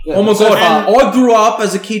classic. Yeah. Oh my god, I grew up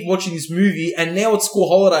as a kid watching this movie, and now it's school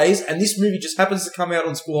holidays, and this movie just happens to come out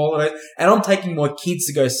on school holidays, and I'm taking my kids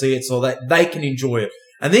to go see it so that they can enjoy it.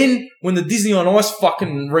 And then when the Disney on Ice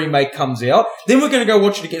fucking remake comes out, then we're going to go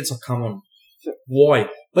watch it again. It's like, come on, why?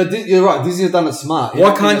 But you're right. Disney have done it smart.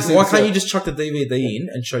 Why can't you just chuck the DVD in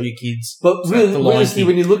and show your kids? But realistically,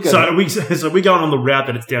 when you look at it, so we're going on the route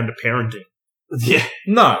that it's down to parenting. Yeah.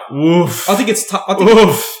 No. Oof. I think it's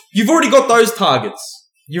Oof. You've already got those targets.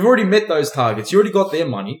 You've already met those targets. You already got their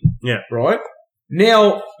money. Yeah. Right?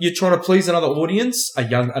 Now you're trying to please another audience,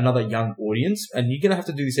 another young audience, and you're going to have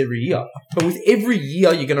to do this every year. But with every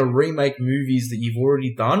year you're going to remake movies that you've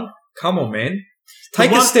already done. Come on, man.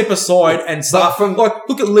 Take a step aside and start from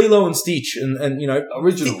look at Lilo and Stitch and you know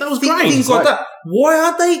original. That was great. Things like that. Why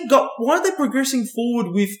aren't they progressing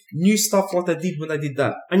forward with new stuff like they did when they did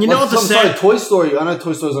that? And you know what the sad Toy Story. I know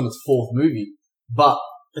Toy Story's on its 4th movie, but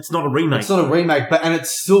it's not a remake. It's not a remake, and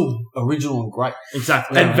it's still original and great.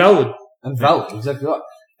 Exactly. And valid. And valid, exactly right.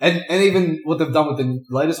 And even what they've done with the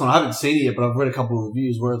latest one, I haven't seen it yet, but I've read a couple of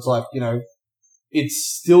reviews where it's like, you know,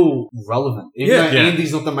 it's still relevant. Even though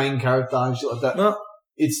Andy's not the main character and shit like that. No.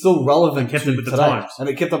 It's still relevant kept to it with the today. times. And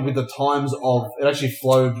it kept up with the times of, it actually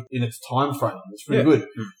flowed in its time frame. It's pretty good.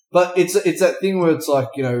 Mm. But it's that thing where it's like,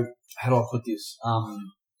 you know, how do I put this?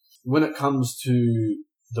 When it comes to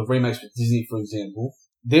the remakes with Disney, for example,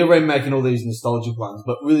 they're remaking all these nostalgic ones,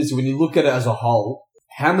 but really, so when you look at it as a whole,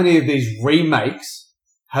 how many of these remakes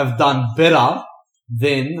have done better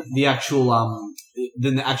than the actual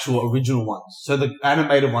original ones? So the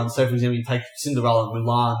animated ones, say for example, you take Cinderella,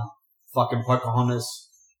 Mulan, fucking Pocahontas,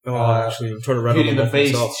 Actually, I'm trying to rattle Beauty and them the off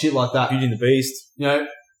Beast, myself. shit like that. Beauty and the Beast. You know,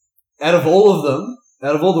 out of all of them,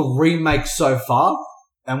 out of all the remakes so far,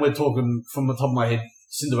 and we're talking from the top of my head,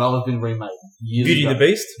 Cinderella's been remade years Beauty ago. and the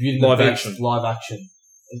Beast? Beauty and Live the Beast, action. live action.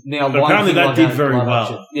 Now, But apparently that did very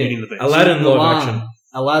well. Yeah. Beauty and the Beast. Aladdin Mulan,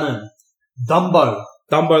 live action. Dumbo,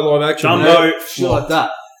 Dumbo live action. Dumbo, shit like that.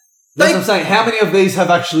 That's what I'm saying. How many of these have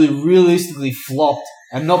actually realistically flopped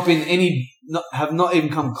and have not even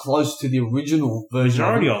come close to the original version?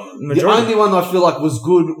 majority of them. The only one I feel like was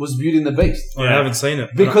good was Beauty and the Beast. I haven't seen it.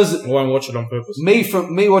 Because I won't watch it on purpose.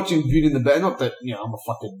 me watching Beauty and the Beast, not that, you know, I'm a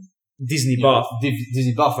fucking Disney buff.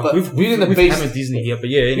 Disney buff, but we've Beauty and the we've Beast, hammered Disney here, but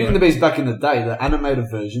yeah, anyway. Beauty and the Beast back in the day, the animated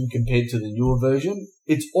version compared to the newer version,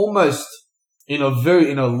 it's almost in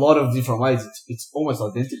a lot of different ways. It's almost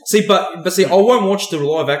identical. See, but see, I won't watch the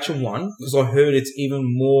live action one because I heard it's even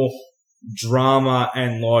more drama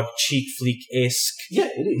and like chick flick-esque. Yeah,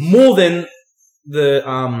 it is More than the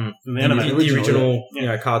animated original yeah. you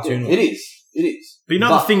know, cartoon. It is. But you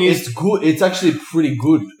know the thing is, it's good. It's actually pretty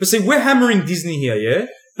good. But see, we're hammering Disney here, yeah?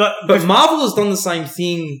 But Marvel has done the same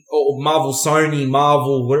thing, or Marvel, Sony,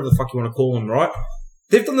 Marvel, whatever the fuck you want to call them, right?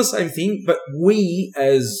 They've done the same thing, but we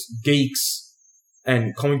as geeks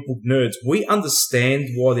and comic book nerds, we understand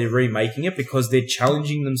why they're remaking it because they're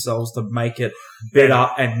challenging themselves to make it better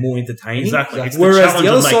and more entertaining. Exactly. Whereas the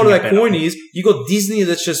other side of that coin is you got Disney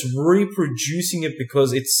that's just reproducing it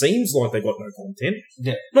because it seems like they got no content.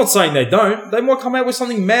 Yeah. Not saying they don't. They might come out with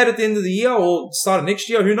something mad at the end of the year or start of next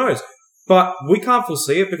year. Who knows? But we can't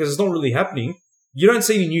foresee it because it's not really happening. You don't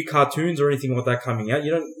see any new cartoons or anything like that coming out.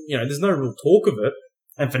 There's no real talk of it.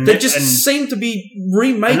 and They just seem to be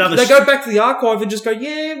remade. They go back to the archive and just go,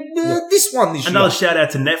 this one this year. Another shout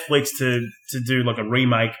out to Netflix to do like a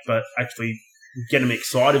remake, but actually get them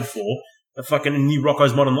excited for a fucking new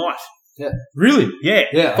Rocko's Modern Life. Yeah. Really? Yeah.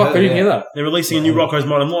 Yeah. Fuck, I didn't hear that. They're releasing a new Rocko's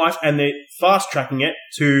Modern Life and they're fast tracking it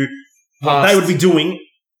to what they would be doing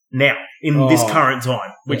now in this current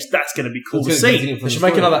time, which that's going to be cool to see. They should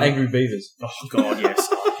make another Angry Beavers. Oh God, yes.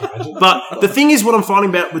 But the thing is, what I'm finding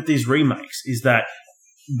about with these remakes is that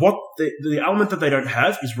what the element that they don't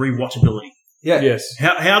have is rewatchability. Yeah. Yes.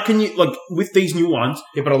 How can you, like, with these new ones,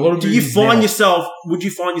 Yeah, but a lot of would you find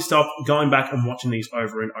yourself going back and watching these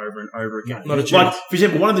over and over and over again? Not a chance. Like, for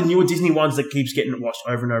example, one of the newer Disney ones that keeps getting watched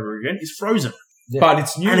over and over again is Frozen. Yeah. But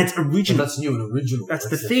it's new. And it's And original. that's new and original. That's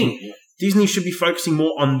the thing. Yeah. Disney should be focusing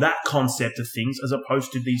more on that concept of things as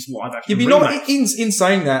opposed to these live action Yeah, but remakes. in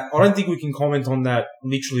saying that, I don't think we can comment on that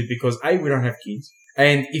literally because A, we don't have kids.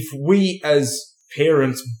 And if we as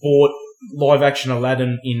parents bought live action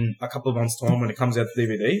Aladdin in a couple of months' time when it comes out to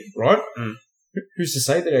DVD, right? Mm. Who's to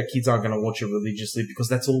say that our kids aren't going to watch it religiously because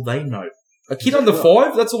that's all they know? A kid under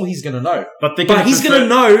 5, that's all he's going to know. But he's going to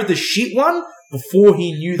know the shit one before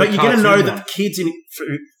he knew the cartoon. But you're going to know one. that kids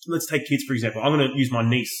let's take kids for example. I'm going to use my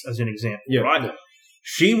niece as an example, right? Yeah.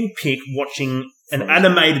 She will pick watching an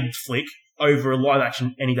animated flick over a live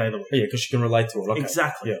action any day of the week. Yeah, because she can relate to it. Okay.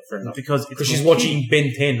 Exactly. Yeah, fair enough. Because she's watching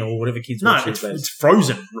Ben 10 or whatever kids watch. No, it's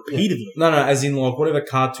Frozen repeatedly. No, as in like whatever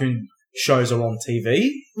cartoon shows are on TV.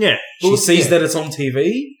 Yeah. She sees that it's on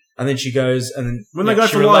TV, and then she goes, and then when they go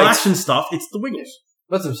for live action stuff, it's the Wiggles.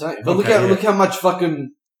 That's what I'm saying. But look how much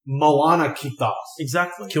fucking Moana kicked ass.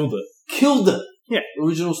 Exactly. Killed it. Yeah.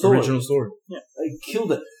 Original story. Yeah. They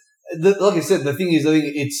killed it. Like I said, the thing is, I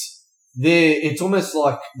think it's almost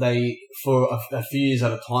like they, for a few years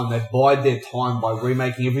at a time, they bide their time by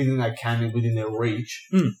remaking everything they can within their reach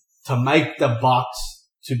to make the bucks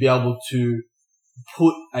to be able to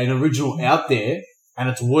put an original out there, and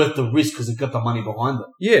it's worth the risk because it's got the money behind it.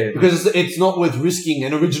 Yeah. Because it's not worth risking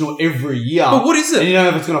an original every year. But what is it? And you don't know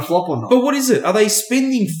if it's going to flop or not. But what is it? Are they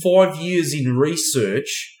spending 5 years in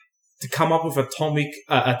research to come up with a topic,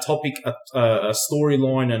 a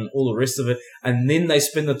storyline, and all the rest of it, and then they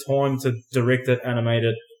spend the time to direct it, animate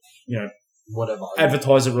it, whatever,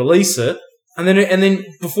 advertise it, release it, and then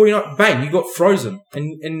before you know it, bang, you got Frozen,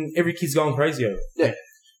 and every kid's going crazy over it. Yeah.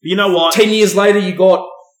 But you know what? 10 years later, you got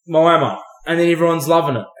Moana, and then everyone's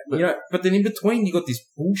loving it. But then in between, you got this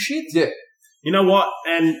bullshit. Yeah. You know what?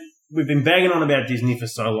 And we've been bagging on about Disney for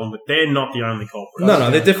so long, but they're not the only culprit. No,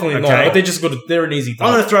 they're definitely not. But they just they're an easy target.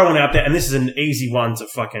 I'm going to throw one out there, and this is an easy one to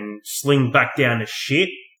fucking sling back down to shit.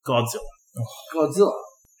 Godzilla. Oh, Godzilla.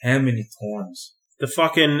 How many times?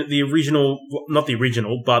 The original, not the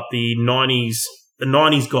original, but the 90s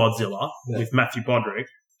Godzilla with Matthew Broderick.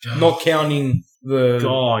 Not counting the...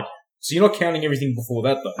 God. So you're not counting everything before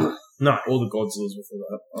that, though? No. All the Godzillas before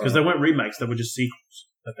that. Because they weren't remakes, they were just sequels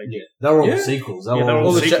that they did. They were all sequels. They were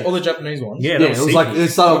all the Japanese ones. Yeah, it was sequels. like, it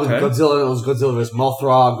started with Godzilla, it was Godzilla vs.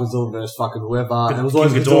 Mothra, Godzilla vs. fucking whoever, and it was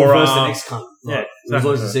always King Godzilla Ghidorah. vs. the next cunt. Yeah, It was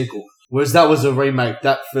always a sequel. Whereas that was a remake,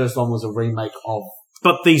 that first one was a remake of...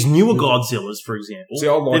 But these newer Godzillas, for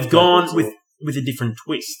example, they've gone with a different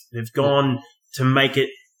twist. They've gone to make it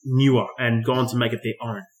newer and gone to make it their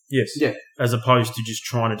own. Yes. Yeah. As opposed to just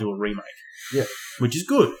trying to do a remake. Yeah. Which is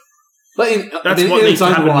good. But that's what needs to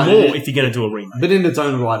happen more if you're going to do a remake. But in its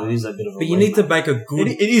own right, it is a bit of a But you need to make a good...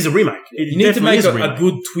 It is a remake. You need to make a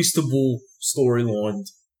good, twistable, storylined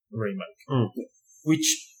remake.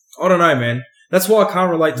 Which, I don't know, man. That's why I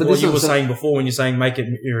can't relate to what you were saying before when you're saying make it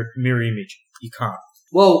mirror image. You can't.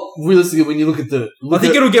 Well, realistically, when you look at I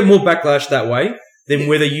think it'll get more backlash that way than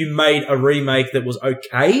whether you made a remake that was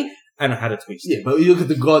okay and it had a twist. Yeah, but you look at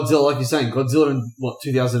the Godzilla, like you're saying, Godzilla in,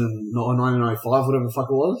 1995, whatever the fuck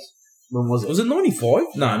it was? When was it? Was it 95?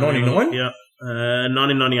 No, 99? Yeah.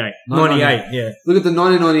 1998. 98, yeah. Look at the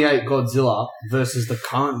 1998 Godzilla versus the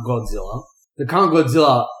current Godzilla. The current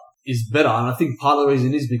Godzilla is better, and I think part of the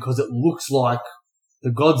reason is because it looks like the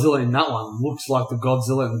Godzilla in that one looks like the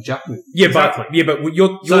Godzilla in the Jack movie. Yeah, but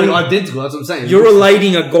you're identical. That's what I'm saying. You're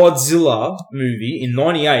relating a Godzilla movie in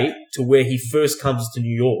 98 to where he first comes to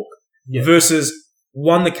New York versus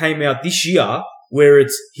one that came out this year where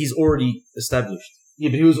he's already established. Yeah,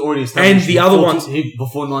 but he was already established. And the other ones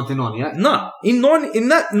before 1998. No, in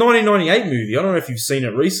that 1998 movie, I don't know if you've seen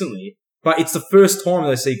it recently, but it's the first time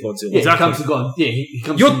they see Godzilla. Yeah, exactly. He comes to God. Yeah, he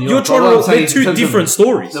comes to New York. You're trying to... They're two different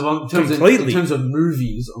stories. Completely. In terms of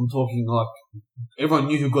movies, I'm talking like... Everyone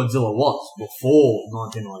knew who Godzilla was before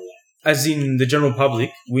 1998. As in the general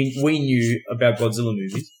public, we knew about Godzilla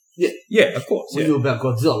movies. Yeah. Yeah, of course. We knew about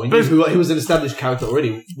Godzilla. We knew he was an established character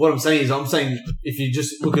already. What I'm saying if you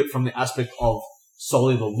just look at it from the aspect of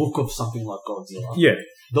solely the look of something like Godzilla. Yeah.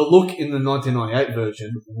 The look in the 1998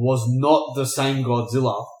 version was not the same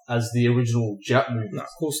Godzilla as the original Jap movie. No, of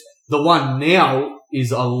course not. The one now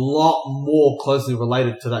is a lot more closely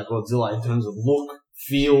related to that Godzilla in terms of look,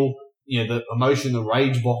 feel, the emotion, the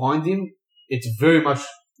rage behind him. It's very much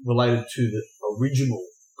related to the original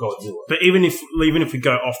Godzilla. But even if we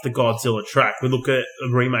go off the Godzilla track, we look at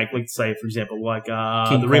a remake, let's say, for example, like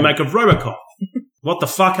the remake of RoboCop. What the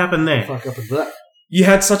fuck happened there? What the fuck happened to that? You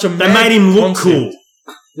had such a They made him look cool.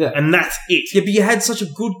 Yeah. And that's it. Yeah, but you had such a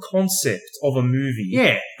good concept of a movie.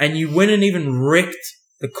 Yeah. And you went and even wrecked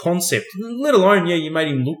the concept. Let alone, you made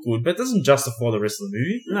him look good, but it doesn't justify the rest of the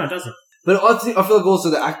movie. No, it doesn't. But I feel like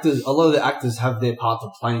also a lot of the actors have their part to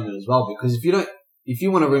play in it as well, because if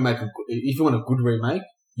you want a good remake,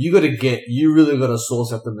 you really got to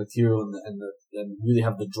source out the material and really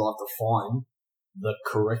have the drive to find the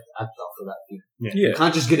correct actor for that thing. Yeah. You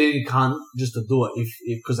can't just get any cunt just to do it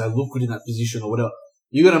because they look good in that position or whatever.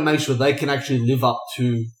 You got to make sure they can actually live up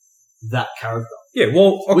to that character. Yeah,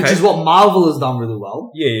 well, okay. Which is what Marvel has done really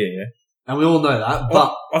well. Yeah. And we all know that.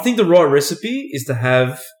 But I think the right recipe is to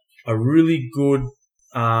have a really good,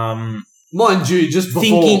 mind you, just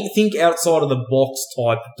before... think outside of the box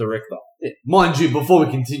type director. Mind you, before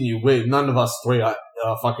we continue, none of us three are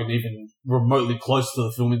fucking even remotely close to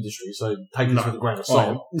the film industry, so take this with a grain of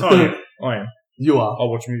salt. I am. You are. I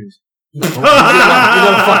watch movies. You're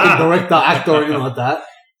not a fucking director, actor, or anything like that.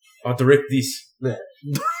 I direct this.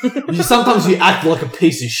 Sometimes you act like a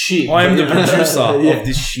piece of shit. I am the producer of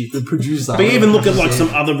this shit. The producer. But you even look at like some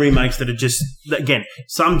other remakes that are just, again,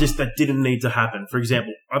 some just that didn't need to happen. For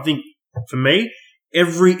example, I think for me,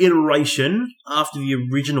 every iteration after the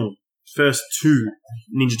original first two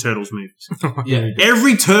Ninja Turtles movies,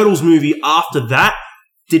 every Turtles movie after that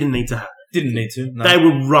didn't need to happen. Didn't need to. No. They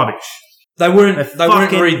were rubbish. They weren't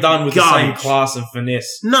redone with the same class and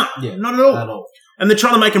finesse. No, not at all. And they're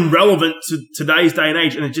trying to make them relevant to today's day and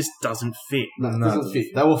age, and it just doesn't fit. No, it doesn't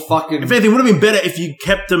fit. They were fucking... If anything, it would have been better if you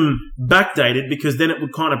kept them backdated, because then it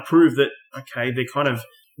would kind of prove that, okay,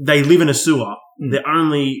 they live in a sewer. They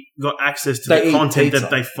only got access to the content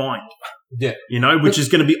that they find. Yeah. You know, which is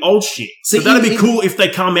going to be old shit. So that'd be cool if they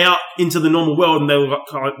come out into the normal world and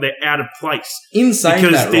they're out of place. In saying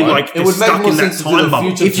because that, they're right? like, they're stuck in that time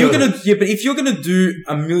bubble. If you're gonna do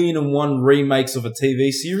 1,000,001 remakes of a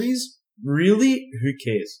TV series, really, who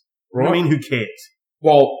cares? Right? I mean, who cares?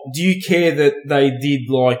 Well, do you care that they did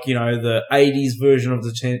like, you know, the 80s version of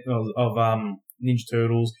Ninja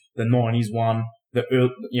Turtles, the 90s one, the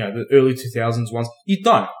early 2000s ones? You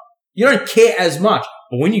don't. You don't care as much.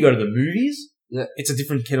 But when you go to the movies, it's a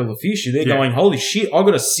different kettle of fish. They're going, holy shit, I've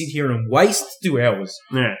got to sit here and waste 2 hours.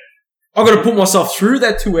 Yeah. I've got to put myself through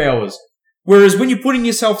that 2 hours. Whereas when you're putting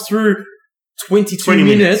yourself through 20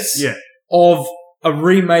 minutes of a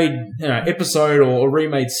remade episode or a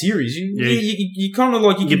remade series, you kind of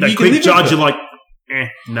like... You get that quick judge, you're like,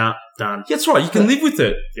 nah, done. That's right, you can live with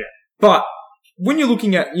it. Yeah. But when you're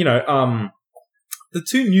looking at, the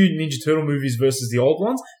two new Ninja Turtle movies versus the old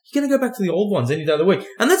ones, you're going to go back to the old ones any day of the week.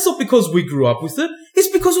 And that's not because we grew up with it. It's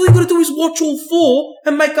because all you got to do is watch all four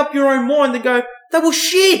and make up your own mind and go, they were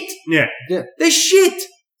shit. Yeah. They're shit.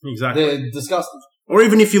 Exactly. They're disgusting. Or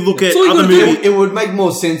even if you look at other movies. It would make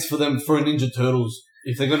more sense for them, for a Ninja Turtles,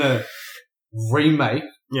 if they're going to remake.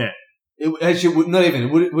 Yeah. It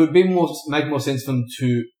would make more sense for them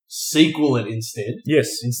to sequel it instead. Yes.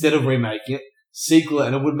 Instead of remaking it. Sequel it,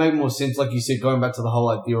 and it would make more sense, like you said, going back to the whole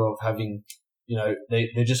idea of having,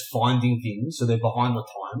 they're just finding things, so they're behind the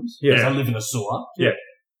times. Yeah. They live in a sewer. Yeah.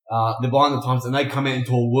 They're behind the times, and they come out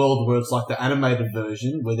into a world where it's like the animated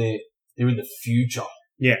version, where they're in the future.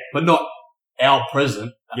 Yeah. But not our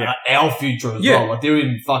present, our future as well. Like, they're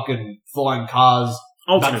in fucking flying cars,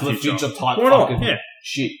 Back to the Future type fucking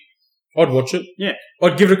shit. I'd watch it. Yeah.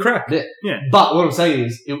 I'd give it a crack. Yeah. But what I'm saying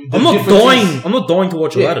is... I'm not dying to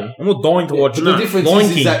watch Aladdin. I'm not dying to watch the difference Lion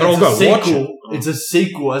is King, that but I'll go watch it. It's a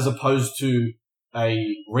sequel as opposed to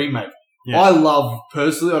a remake. Yeah. I love,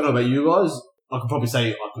 personally, I don't know about you guys, I could probably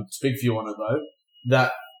say, I could speak for you on it though,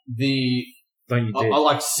 that I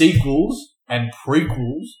like sequels and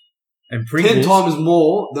prequels. And Pringles. 10 times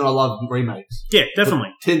more than I love remakes. Yeah, definitely.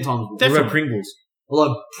 10 times more. What about Pringles? I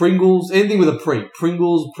love Pringles, anything with a pre.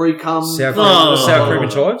 Pringles, pre-cum. Sour cream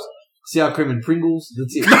and chives? Sour cream and Pringles.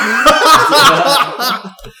 That's it.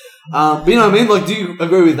 But you know what I mean? Like, do you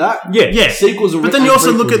agree with that? Yeah. Sequels are But then you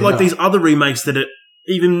also look at like these other remakes that are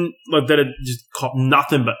even like that are just caught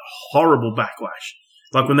nothing but horrible backlash.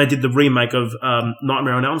 Like when they did the remake of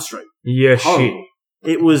Nightmare on Elm Street. Yeah, shit.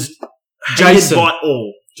 It was hated by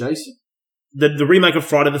all. Jason? The remake of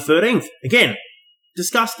Friday the 13th. Again,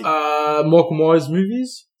 disgusting. Michael Myers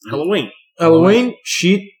movies? Halloween,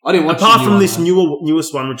 shit. I didn't watch apart from this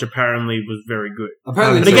newest one, which apparently was very good.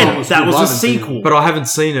 Apparently, but again, that was a sequel. But I haven't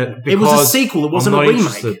seen it. It was a sequel. It wasn't a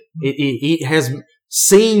remake. It has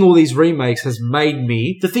seeing all these remakes has made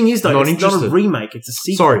me. The thing is, though, it's not a remake. It's a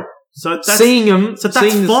sequel. Sorry. So that's, seeing them, so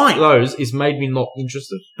that's fine. Those is made me not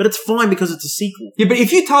interested. But it's fine because it's a sequel. Yeah, but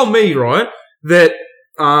if you tell me, right, that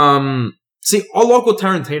see, I like what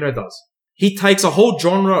Tarantino does. He takes a whole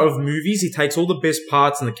genre of movies, he takes all the best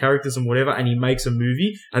parts and the characters and whatever, and he makes a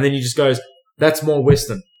movie, and then he just goes, that's my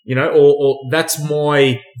Western, or that's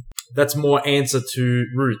my answer to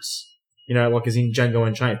Roots, like as in Django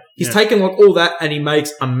Unchained. He's taken like all that and he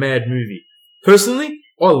makes a mad movie. Personally,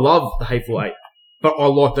 I love The Hateful Eight, but I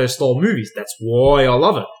like those style movies. That's why I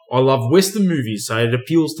love it. I love Western movies, so it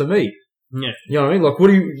appeals to me. Yeah. You know what I mean? Like, what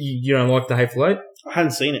do you don't like The Hateful Eight? I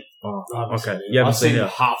hadn't seen it. Oh, okay. You haven't I've seen it.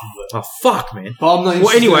 half of it. Oh, fuck, man. But I'm not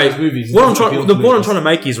interested in those movies. What I'm trying to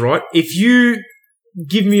make is, right, if you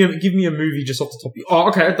give me a movie just off the top of your... Oh,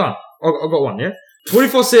 okay, done. I've got one, yeah? What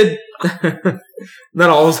if I said...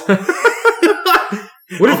 no, I was...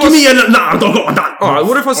 What if give me a... No, I've got one done. Alright,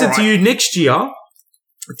 what if I said to you next year,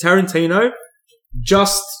 Tarantino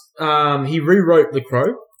just... he rewrote The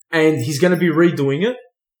Crow, and he's going to be redoing it,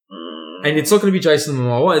 and it's not going to be Jason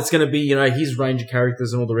Momoa, it's going to be, his range of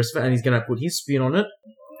characters and all the rest of it, and he's going to put his spin on it.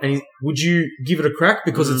 And would you give it a crack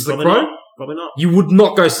because it's The Crow? Probably not. You would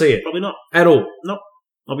not go see it? Probably not. At all? No.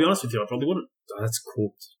 I'll be honest with you, I probably wouldn't. Oh, that's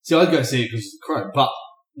cool. See, I'd go see it because it's The Crow, but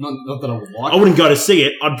not that I would like I wouldn't go to see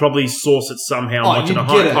it. I'd probably source it somehow and watch it at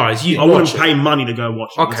home. I wouldn't pay money to go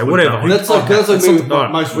watch it. Okay, whatever. And that's like me with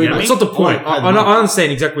most remakes. It's not the point. I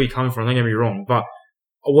understand exactly where you're coming from, don't get me wrong, but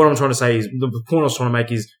what I'm trying to say is, the point I was trying to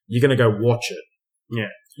make is, you're going to go watch it. Yeah.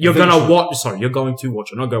 You're going to watch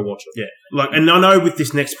it, not go watch it. Yeah. And I know with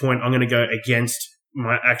this next point, I'm going to go against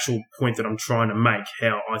my actual point that I'm trying to make,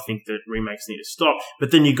 how I think that remakes need to stop.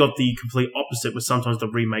 But then you got the complete opposite, where sometimes the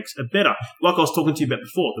remakes are better. Like I was talking to you about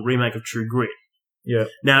before, the remake of True Grit. Yeah.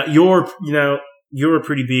 Now, you're a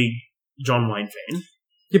pretty big John Wayne fan.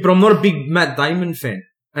 Yeah, but I'm not a big Matt Damon fan.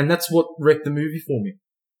 And that's what wrecked the movie for me.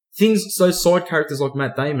 Those side characters like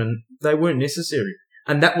Matt Damon, they weren't necessary.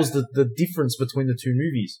 And that was the difference between the two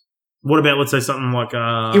movies. What about, let's say, something like...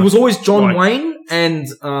 it was always John Wayne and,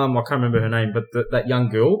 I can't remember her name, but that young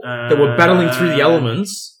girl that were battling through the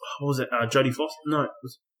elements. What was it? Jodie Foster?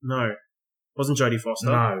 No. It wasn't Jodie Foster.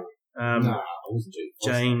 No. No, it wasn't Jane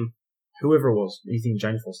Foster. Jane... Whoever it was. You think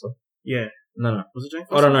Jane Foster? Yeah. No. Was it Jane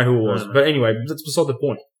Foster? I don't know who it was. No. But anyway, that's beside the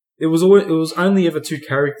point. It was only ever two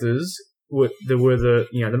characters that were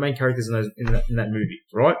the main characters in that movie,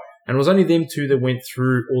 right? And it was only them two that went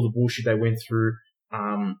through all the bullshit they went through.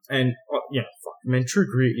 True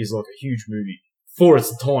Grit is like a huge movie for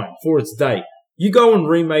its time, for its day. You go and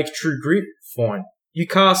remake True Grit, fine. You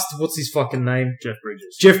cast, what's his fucking name?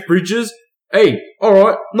 Jeff Bridges. Hey,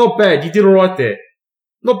 alright, not bad. You did alright there.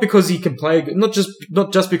 Not because he can play, not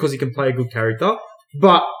just because he can play a good character,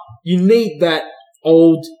 but you need that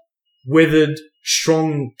old, weathered,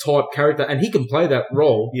 strong type character, and he can play that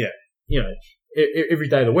role. Yeah. Every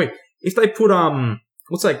day of the week. If they put,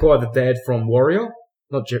 what's that guy, the dad from Warrior?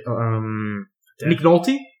 Not Nick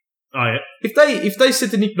Nolte. Oh yeah. If they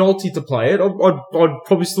said to Nick Nolte to play it, I'd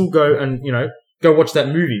probably still go and go watch that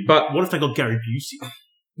movie. But what if they got Gary Busey?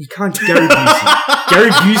 You can't Gary Busey.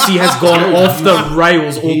 Gary Busey has gone off the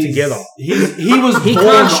rails altogether. He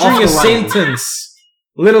can't string a sentence,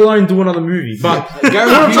 let alone do another movie. But what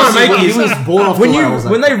I'm trying to make is, he was born off the rails,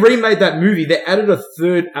 when they remade that movie, they added a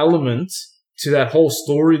third element to that whole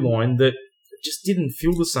storyline that just didn't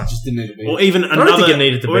feel the same. Just didn't need to be. Or even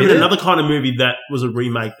another kind of movie that was a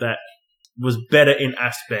remake that was better in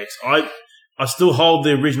aspects. I still hold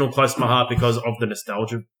the original close to my heart because of the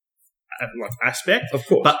nostalgia aspect. Of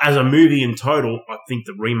course. But as a movie in total, I think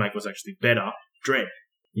the remake was actually better. Dredd.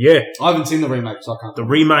 Yeah. I haven't seen the remake, so I can't. The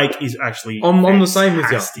remake is actually I'm the same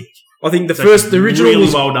with you. I think the original really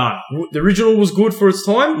was well done. The original was good for its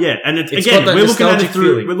time. Yeah, and we're looking at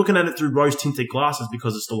it through rose tinted glasses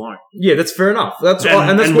because it's Stallone. Yeah, that's fair enough. That's why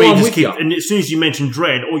I'm with you. And as soon as you mention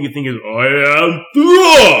Dredd, all you think is I am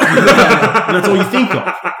Thor. And that's all you think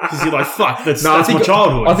of because you're like, fuck, that's my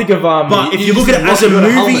childhood. I think of But if you look at it as a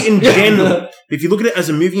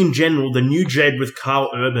movie in general, the new Dredd with Carl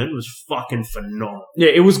Urban was fucking phenomenal. Yeah,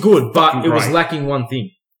 it was good, but it was lacking one thing.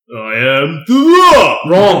 I am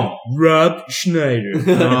Thor. Wrong. Rob Schneider.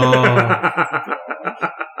 Oh.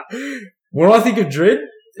 When I think of Dredd,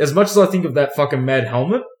 as much as I think of that fucking mad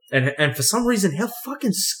helmet, and for some reason, how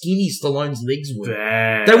fucking skinny Stallone's legs were.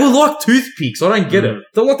 Bad. They were like toothpicks. I don't get it.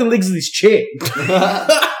 They're like the legs of this chair.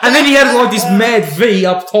 And then he had like this mad V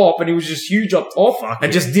up top, and he was just huge up top,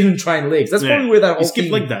 and just didn't train legs. That's probably where that whole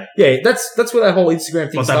skipped leg day. Yeah, that's where that whole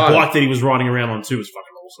Instagram thing started. That bike that he was riding around on too was fucking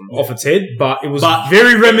awesome. Off its head, but it was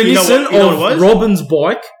very reminiscent of Robin's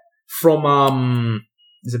bike from,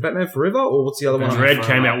 is it Batman Forever, or what's the other one? Dredd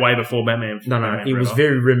came out way before Batman. No, it was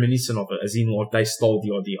very reminiscent of it, as in like they stole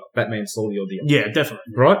the idea. Batman stole the idea. Yeah,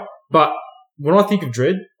 definitely. Right? But when I think of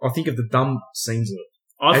Dredd, I think of the dumb scenes of it.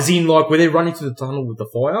 As in like where they're running through the tunnel with the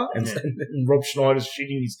fire and Rob Schneider's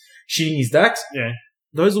shooting his dax. Yeah.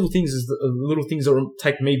 Those little things is the little things that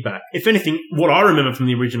take me back. If anything, what I remember from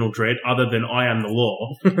the original Dredd, other than I am the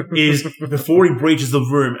law, is before he breaches the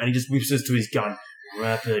room and he just whispers to his gun,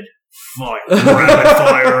 rapid fire,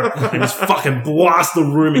 and just fucking blasts the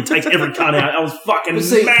room and takes every cunt out. I was fucking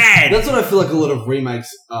mad. That's what I feel like a lot of remakes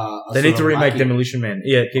they need to remake Demolition Man.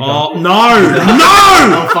 Yeah, keep going. No!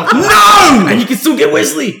 And you can still get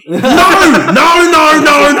Wesley. No!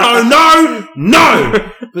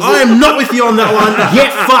 I am not with you on that one.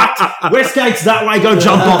 Get fucked. Westgate's that way. Go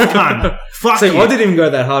jump off, cunt. Fuck See, you. I didn't even go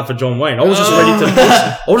that hard for John Wayne. I was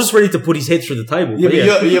just ready to put his head through the table.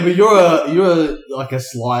 Yeah, But but you're like a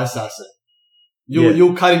sly assassin.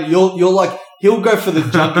 You'll cut him. You're like he'll go for the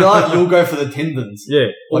jugular. You'll go for the tendons. Yeah,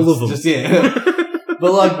 all of them. Just,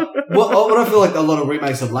 But like what I feel like a lot of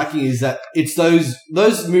remakes are lacking is that it's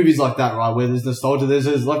those movies like that, right? Where there's nostalgia. There's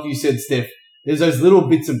those, like you said, Steph. There's those little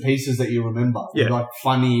bits and pieces that you remember. Yeah. They're like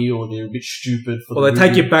funny or they're a bit stupid. Well, they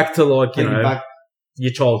take you back to like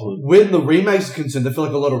your childhood. When the remakes are concerned, I feel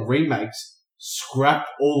like a lot of remakes scrap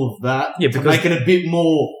all of that to make it a bit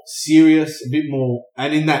more serious, a bit more,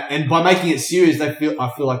 and by making it serious, I feel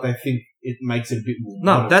like they think it makes it a bit more.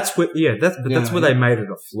 No, that's where that's where they made it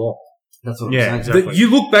a flop. That's what I'm saying. Exactly.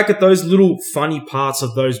 You look back at those little funny parts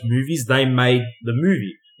of those movies, they made the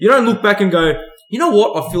movie. You don't look back and go, you know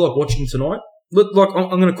what? I feel like watching tonight. Look, like I'm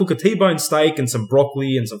going to cook a T-bone steak and some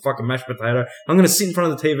broccoli and some fucking mashed potato. I'm going to sit in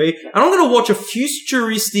front of the TV and I'm going to watch a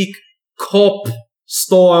futuristic cop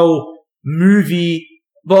style movie.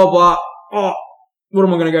 Blah blah. Oh, what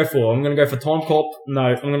am I going to go for? I'm going to go for Time Cop. No,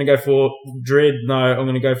 I'm going to go for Dread. No, I'm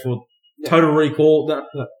going to go for Total Recall.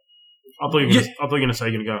 No. I thought you were going to say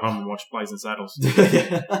you're going to go home and watch Blazing Saddles.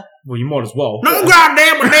 Well, you might as well. No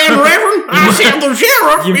goddamn Reverend. I said the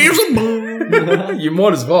sheriff is a You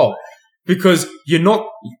might as well. Because you're not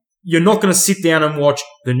going to sit down and watch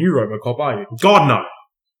the new RoboCop, are you? God, no.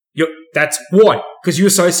 That's why. Because you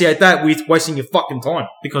associate that with wasting your fucking time.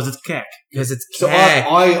 Because it's cack. Because it's So cack.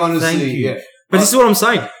 I honestly, Thank you. yeah. But this is what I'm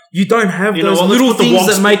saying. You don't have You know those what, let's little put the things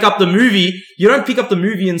wogs- that make up the movie. You don't pick up the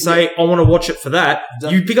movie and say, I want to watch it for that.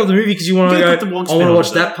 Exactly. You pick up the movie because you want to You gotta go, put the wog I spin want to on watch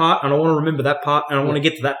it, that part and I want to remember that part and I want to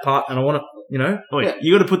get to that part and I want to, you know? Oh, yeah. Yeah.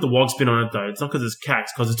 You got to put the wog spin on it, though. It's not because it's cack.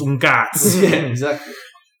 It's because it's ungats. Yeah, exactly.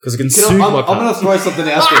 Because it can I'm soothe my going to throw something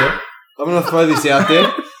out there. I'm going to throw this out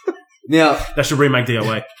there. Now, That should remake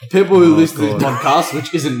DOA. people who listen to God. this podcast,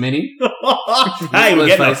 which isn't many. Hey, we're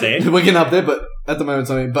let's getting up face it. there. We're getting up there, but at the moment,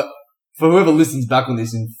 something. But for whoever listens back on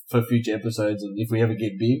this for future episodes, and if we ever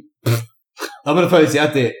get big, I'm going to throw this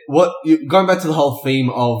out there. Going back to the whole theme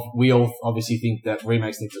of, we all obviously think that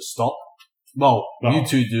remakes need to stop. Well, you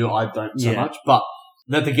two do, I don't so much, but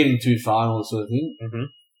that they're getting too far and all that sort of thing.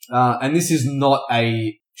 Mm-hmm. And this is not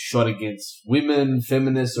a shot against women,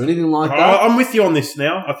 feminists, or anything like that. I'm with you on this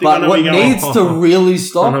now. I think I But know what where you're going. needs to really I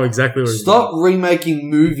stop, know exactly where stop remaking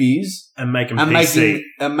movies And make them and PC.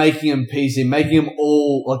 making them PC, making them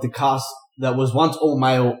all like the cast that was once all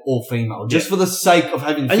male, all female, just for the sake of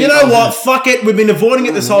having. And you know what? Fuck it. We've been avoiding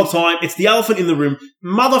it this whole time. It's the elephant in the room.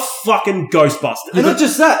 Motherfucking Ghostbusters. And not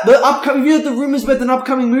just that, the upcoming. Have you heard the rumors about an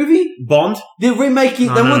upcoming movie? Bond? They're remaking.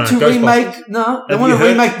 No, they no, want to no, remake. No, they Have want you to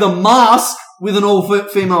heard- remake The Mask with an all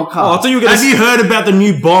female Oh, I cast. thought you were going Have you heard about the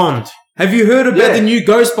new Bond? Have you heard about Yeah. the new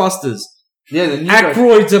Ghostbusters? Yeah, the new.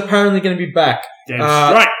 Aykroyd's apparently going to be back. Damn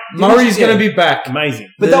right. Murray's Yeah. going to be back. Amazing.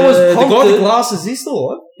 But that was the guy with prompted- the glasses. Is still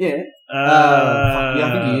alive? Yeah. Yeah,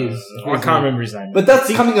 I think he is. I can't remember his name. But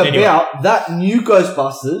that's coming Anyway. about. That new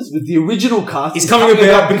Ghostbusters with the original cast It's is coming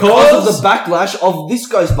about because of the backlash of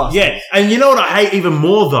this Ghostbusters. Yeah, and you know what I hate even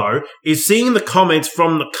more though is seeing the comments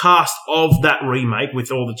from the cast of that remake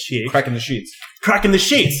with all the chicks Cracking the shits. cracking the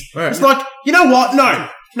shits. Right. It's like, you know what? No,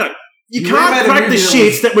 you You can't remade a crack the movie that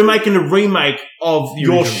shits that we're making a remake of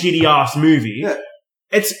your original. shitty ass movie. Yeah.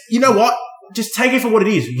 It's, you know what? Just take it for what it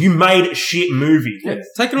is. You made a shit movie.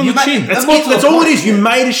 Take it on You the ma- chin. That's And more it. to That's the all it point. is. You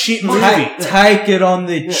made a shit movie. Take it on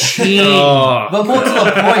the chin. Oh. But more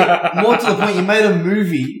to the point, you made a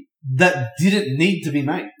movie that didn't need to be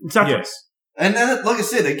made. Exactly. Yes. And like I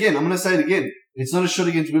said, again, I'm going to say it again. It's not a shot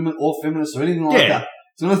against women or feminists or anything like Yeah. that.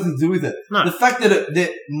 It's got nothing to do with it. No. The fact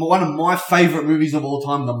that one of my favourite movies of all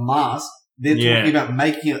time, The Mask, they're Yeah. talking about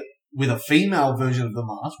making it with a female version of The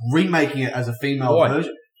Mask, remaking it as a female Why?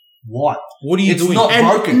 version. Why? What are you It's doing? not And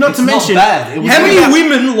broken. not It's to mention- not bad. It was How not many bad.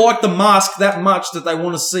 women like The Mask that much that they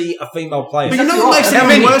want to see a female player? But you know Exactly what makes it right. How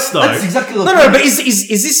even many? worse though? That's exactly the No, point. but is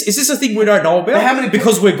this a thing we don't know about? But how many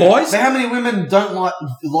because we're guys? But how many women don't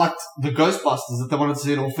liked the Ghostbusters that they wanted to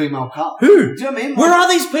see an all-female cast? Who? Do you know what I mean? Where are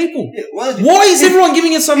these people? Yeah, well, Why is if- everyone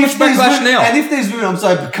giving it so much if these backlash women- now? And if these women, I'm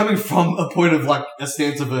sorry, but coming from a point of like a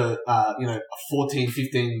stance of a 14,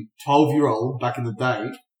 15, 12-year-old back in the day,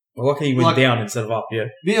 I like how you went like- down instead of up, yeah.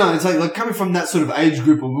 it's like coming from that sort of age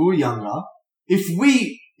group when we were younger,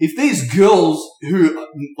 if these girls who,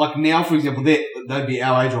 like now, for example, they'd be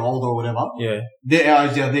our age or older or whatever, Yeah. they're our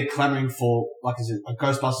age, they're clamoring for, like I said, a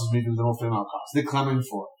Ghostbusters movie with an all-female cast. They're clamoring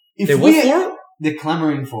for it. If They're we, what for it? they're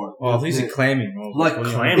clamoring for it. Oh, these are clamming. Like,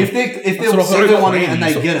 clamming. if they're second one in and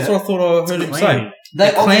they get That's it, what I thought I heard him say.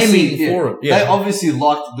 they obviously, clamming for it. Yeah. they obviously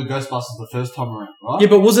liked the Ghostbusters the first time around, right? Yeah,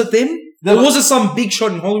 but was it them? They- Or was it some big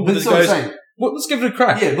shot in Hollywood But that that's what I'm goes, saying. well, let's give it a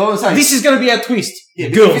crack. Yeah, but I'm saying This is going to be our twist. yeah,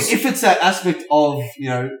 Girls. If it's that aspect of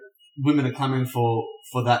women are clamoring for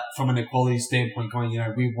that from an equality standpoint, going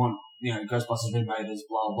we want Ghostbusters remade as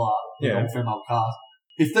blah blah, Yeah. female cast.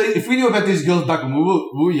 If we knew about these girls back when we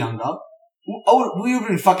were younger, we would have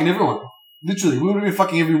been fucking everyone. Literally, we would have been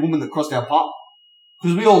fucking every woman that crossed our path.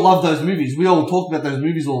 Because we all love those movies. We all talk about those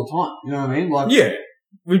movies all the time. You know what I mean? Like, Yeah.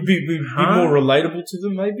 We'd be more relatable to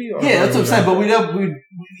them, maybe? I don't yeah, that's know. what I'm saying. But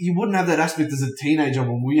you wouldn't have that aspect as a teenager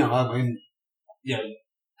when we were young. I mean,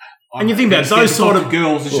 And you think about those sort of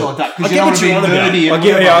girls and shit like that. I get what you're on about.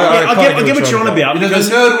 I I get what you're on about. Because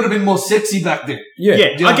the nerd would have been more sexy back then. Yeah.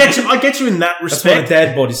 Yeah, I get you in that That's why respect. the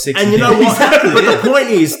dad body's sexy. And you know now. what? Exactly, But yeah. the point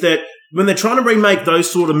is that when they're trying to remake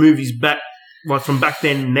those sort of movies back, like from back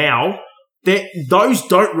then now, those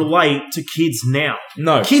don't relate to kids now.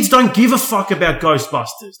 No. Kids don't give a fuck about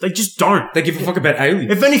Ghostbusters. They just don't. They give a fuck about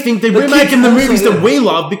aliens. If anything, they're But remaking kids the also, movies that yeah. we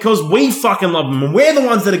love because we fucking love them and we're the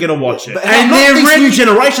ones that are going to watch it. But And not they're this this new new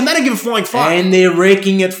generation. They don't give a flying fuck. And they're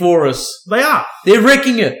wrecking it for us. They are. They're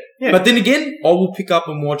wrecking it. Yeah. But then again, I will pick up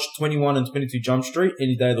and watch 21 and 22 Jump Street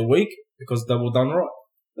any day of the week because they were done right.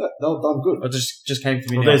 They were done good. It just came to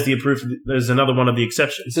me Well, now. there's the proof. There's another one of the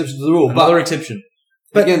exceptions. Exception to the rule. Another But exception.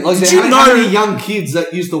 But again, like, did how you many know- young kids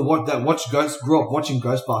that used to grew up watching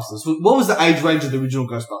Ghostbusters? What was the age range of the original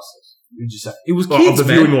Ghostbusters? Would you say? It was Well, kids, of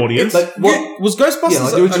the man. viewing audience. Like, Was Ghostbusters Yeah,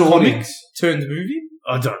 like the original a comic audience. turned movie?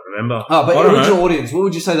 I don't remember. Oh, but I don't original know. audience. What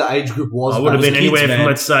would you say the age group was? I would have was been kids, anywhere man. from,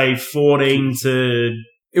 let's say, 14 to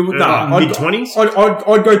It was mid-20s.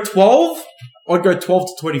 I'd go 12. I'd go 12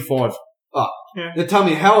 to 25. Now tell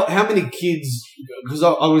me how many kids? Because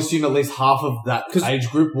I would assume at least half of that 'Cause- age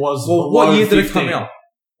group was. Well, what below year did it 15. come out?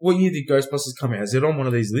 What year did Ghostbusters come out? Is it on one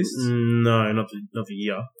of these lists? No, not the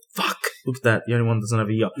year. Fuck. Look at that. The only one that doesn't have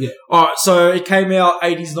a year. Yeah. Alright, so it came out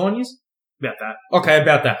 80s, 90s? About that. Okay,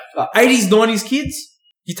 about that. Ah. 80s, 90s kids?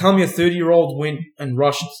 You tell me a 30-year-old went and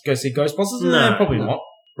rushed to go see Ghostbusters? No. Probably not.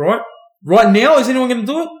 Right? Right now, is anyone going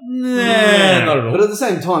to do it? Nah, not at all. But at the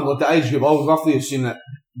same time, like the age group, I would roughly assume that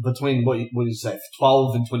between what you say,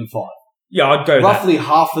 12 and 25, Yeah, I'd go that. roughly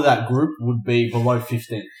half of that group would be below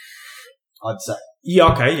 15. I'd say.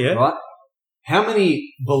 Yeah, okay, yeah. Right? How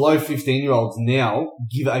many below 15-year-olds now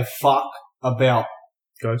give a fuck about,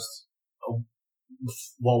 Ghosts.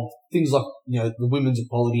 things like, the women's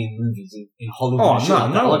equality in movies, in Hollywood Oh, and shit no,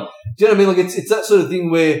 like that? no. Like, do you know what I mean? Like, it's that sort of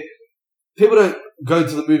thing where people don't go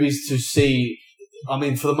to the movies to see, I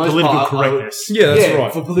mean, for the most Political part, correctness. Yeah, that's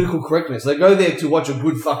right. for political correctness. They go there to watch a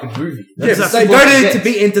good fucking movie. Yeah, That's they what go it there gets. to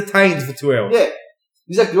be entertained for 2 hours. Yeah,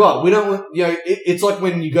 exactly right. We don't want, it's like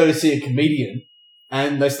when you go to see a comedian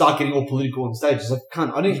and they start getting all political on stage. It's like,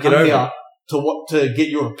 cunt, I didn't You come get over here to get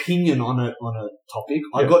your opinion on a topic.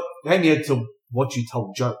 Yeah. I came here to watch you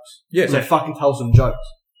tell jokes. Yeah. So fucking tell some jokes.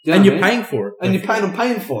 Do you know And what you're I mean? paying for it. And I'm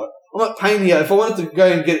paying for it. I'm not paying you. If I wanted to go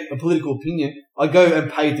and get a political opinion, I'd go and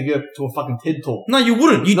pay to go to a fucking TED talk. No, you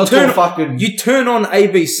wouldn't. Not to a fucking... You turn on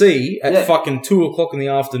ABC at Yeah. fucking 2:00 in the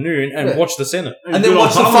afternoon and Yeah. watch the Senate. and then Good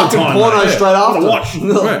watch the old fucking Parliament porno time, mate. straight after. Watch.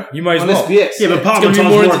 Right. You may as On well. SBS. Yeah, but It's going Parliament to be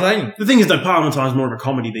Time's more more. entertaining. The thing is, though, Parliament Time's more of a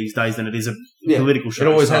comedy these days than it is a Yeah. political show.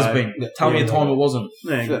 It always so- has been. Yeah. Tell me Yeah. a time it wasn't.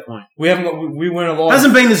 Yeah, good point. We weren't alive.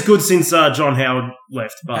 Hasn't been as good since John Howard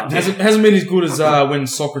left, but Hasn't been as good as when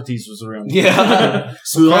Socrates was around. Yeah.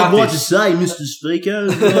 So I'd like to say, Mr. Speaker,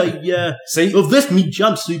 See, I've left me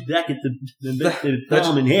jumpsuit back at the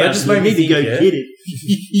Parliament that House. just made me You need to go think, yeah. get it.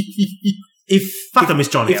 if I miss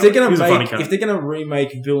John if Howard. they're gonna He was a funny make cunt. if they're gonna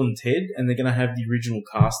remake Bill and Ted and they're gonna have the original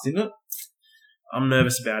cast in it, I'm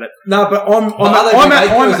nervous about it. no, but But are they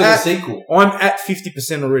remaking or is it a sequel? I'm at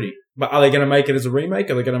 50% already. But are they going to make it as a remake?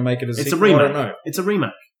 Are they going to make it as a It's a sequel? remake. I don't know. It's a remake.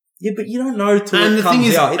 Yeah, but you don't know till And it the comes thing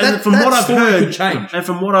is, out. and from that what I've story heard, could change. and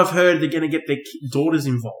from what I've heard, they're going to get their daughters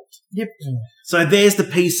involved. Yep. So there's the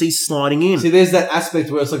PC sliding in. See, there's that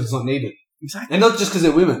aspect where it's like it's not needed. Exactly. And not just because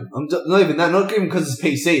they're women. Not even that. Not even because it's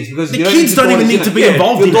PC. It's because The you kids don't even need to be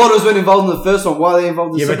involved Your in it. daughters weren't involved in the first one. Why are they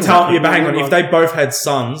involved in the Yeah, second one? but hang on. If they both had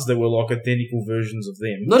sons that were like identical versions of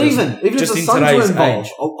them, Not even if just the in sons were today's involved,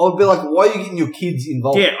 age. I'd be like, why are you getting your kids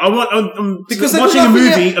involved? Yeah, I'm Because because they've watching got a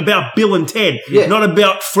nothing movie about Bill and Ted, Yeah. not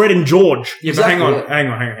about Fred and George. Yeah, Exactly, but yeah. hang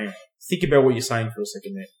on. Think about what you're saying for a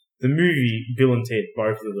second there. The movie Bill and Ted,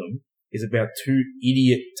 both of them, is about two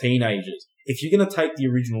idiot teenagers. If you're going to take the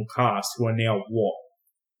original cast, who are now what?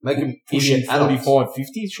 Make them Pushing pushing adults. 45,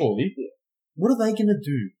 50, surely. What are they going to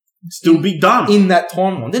do Still be done. in that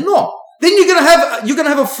timeline? They're not. Then you're going to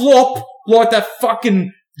have a flop like that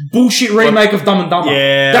fucking bullshit remake of Dumb and Dumber.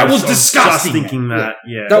 Yeah, that was I disgusting. Just thinking that,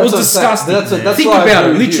 yeah. That was disgusting. That's Think why about I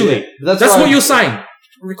it, agree with you. literally. That's That's what you're saying.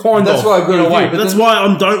 That's why I agree with you. But That's why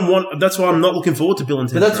I don't want. That's why I'm not looking forward to Bill and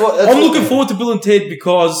Ted. I'm looking forward to Bill and Ted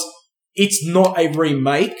because it's not a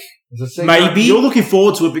remake. Maybe you're looking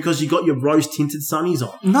forward to it because you got your rose-tinted sunnies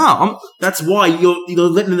on. No, that's why you're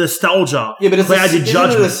letting the nostalgia cloud your judgment.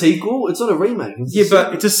 Isn't it a sequel? It's not a remake.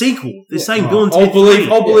 It's a sequel. They're saying Bill and Ted.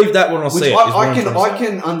 I'll believe that when I see it. I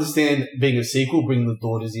can understand being a sequel, bring the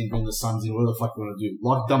daughters in, bring the sons in, whatever the fuck you want to do.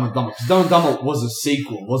 Like Dumb and Dumber. Because Dumb and Dumber was a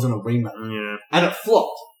sequel, it wasn't a remake. Yeah. And it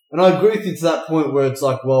flopped. And I agree with you to that point where it's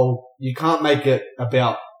like, well, you can't make it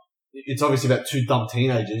about, it's obviously about two dumb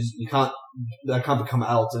teenagers. They can't become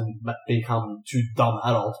adults and become two dumb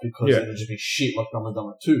adults because it'll just be shit like Dumb and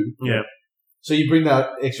Dumber 2. Yeah. So you bring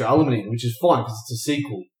that extra element in, which is fine because it's a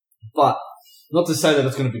sequel. But not to say that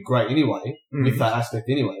it's going to be great anyway, with that aspect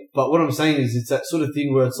anyway. But what I'm saying is it's that sort of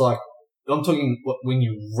thing where it's like, I'm talking when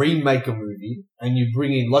you remake a movie and you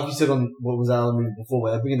bring in, like you said on what was our movie before,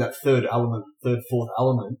 where they bring in that third, fourth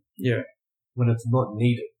element. Yeah. When it's not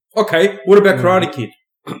needed. Okay, what about Karate Kid?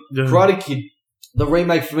 Karate Kid, the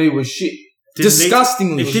remake for me was shit.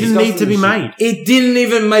 Disgustingly. It didn't need to be made. It didn't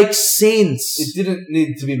even make sense. It didn't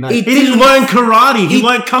need to be made. He didn't learn karate. He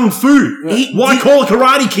learned kung fu. Why call it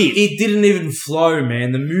Karate Kid? It didn't even flow,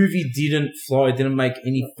 man. The movie didn't flow. It didn't make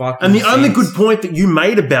any fucking And the sense. only good point that you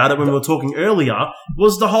made about it when we were talking earlier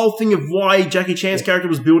was the whole thing of why Jackie Chan's character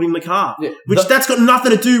was building the car. Yeah. That's got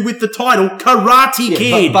nothing to do with the title, Karate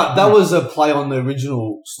Kid. But that was a play on the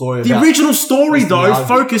original story. The original story, though, Miyagi.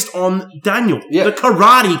 focused on Daniel, Yeah. the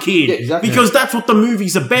Karate Kid. Yeah, exactly. Because that's what the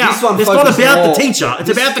movie's about. This one It's not focused about more- the teacher. It's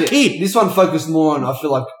about the kid. This one focused more on, I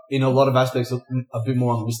feel like, in a lot of aspects, a bit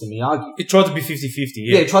more on Mr. Miyagi. It tried to be 50-50,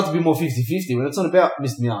 Yeah, it tried to be more 50-50 when it's not about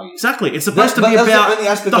Mr. Miyagi. Exactly. It's supposed to be That's the about... only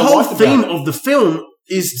aspect The I whole liked about theme it. of the film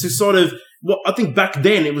is to sort of... Well, I think back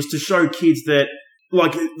then it was to show kids that...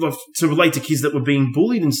 Like, to relate to kids that were being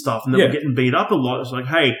bullied and stuff and that were getting beat up a lot. It's like,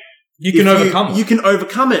 hey... You can overcome it. You can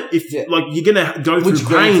overcome it if, like, you're going to go through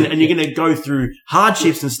pain and you're going to go through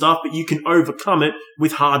hardships and stuff, but you can overcome it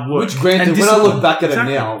with hard work. Which, granted, And when I look back at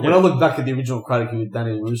Exactly. it now, when I look back at the original Karate Kid with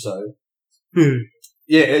Danny Russo,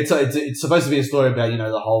 it's supposed to be a story about,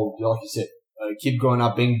 the whole, like you said, a kid growing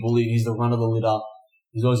up being bullied, he's the run of the litter,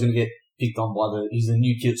 he's always going to get picked on he's the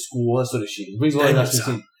new kid at school, all that sort of shit. It brings a lot of that shit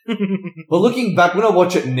in. But looking back, when I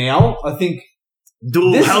watch it now, I think, do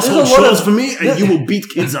all household chores for me and you will beat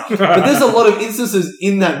kids up. but there's a lot of instances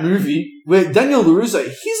in that movie where Daniel LaRusso,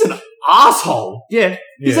 he's an asshole. Yeah.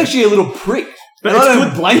 He's actually a little prick. But and it's I don't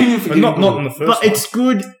good. blame him for But getting not bullied. in the first But one. it's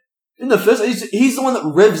good. In the first, he's the one that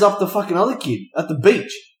revs up the fucking other kid at the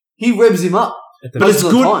beach. He revs him up. But it's most of the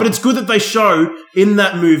good. time. But it's good that they show in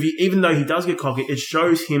that movie, even though he does get cocky, it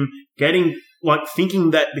shows him getting, like, thinking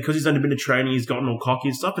that because he's only been a trainee, he's gotten all cocky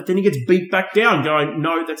and stuff, but then he gets beat back down going,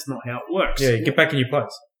 no, that's not how it works. Yeah, get back in your place.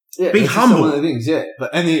 Yeah, Be it's just humble. One of the things, yeah. But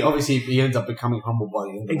and he ends up becoming humble by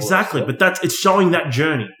the end. Of Exactly. all that But it's showing that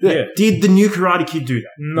journey. Yeah. Did the new Karate Kid do that?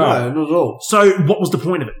 No. stuff. No, not at all. So what was the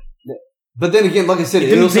point of it? But then again, like I said, It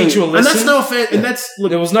didn't also, teach you a And lesson. that's no offense. And that's, look,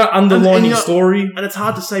 There was no underlining and story. and it's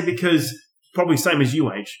hard to say because probably same as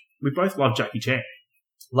you, Age. We both love Jackie Chan.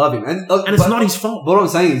 love him, and And it's not his fault. What I'm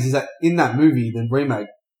saying is that in that movie, the remake,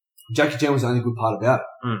 Jackie Chan was the only good part about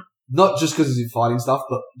it. Mm. Not just because of his fighting stuff,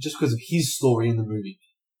 but just because of his story in the movie.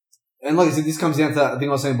 And like I said, this comes down to that thing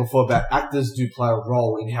I was saying before about actors do play a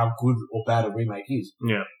role in how good or bad a remake is.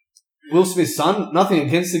 Yeah. Will Smith's son, nothing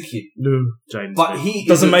against the kid, No. James. but he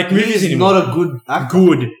Doesn't is make movies he is anymore. not a good actor.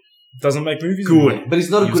 Good. Doesn't make movies Good. anymore. But he's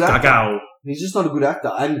not a He good was actor. Gagao. He's just not a good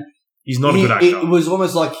actor. And He's not a good actor. It was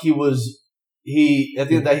almost like at the end of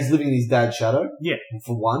the day, he's living in his dad's shadow. Yeah.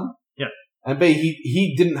 For one. Yeah. And B,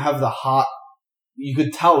 he didn't have the heart. You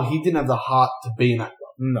could tell he didn't have the heart to be an actor.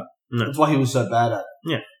 No. That's why he was so bad at it.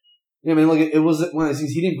 Yeah. You know what I mean? Like, it was one of those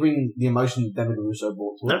things, he didn't bring the emotion that Daniel LaRusso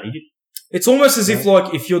brought to it. No, he did. It's almost as if,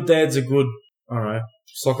 like, if your dad's a good, I don't know,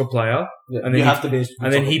 soccer player, Yeah. And then you he- have to be a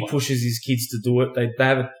and then soccer he player. pushes his kids to do it, they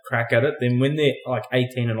have a crack at it, then when they're, like,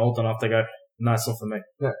 18 and old enough, they go, no, it's not for me.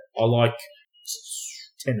 Yeah. I like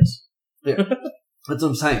tennis. That's what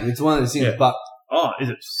I'm saying. It's one of those things, Yeah. but Oh, is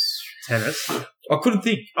it tennis? I couldn't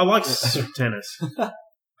think. I like tennis.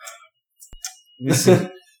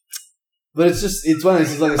 but it's one of those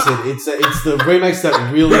things, like I said, it's the remakes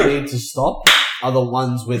that really need to stop are the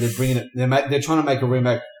ones where they're bringing it, they're trying to make a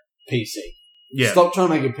remake PC. Yeah. Stop trying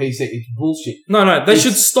to make it PC. It's bullshit. No, they It's-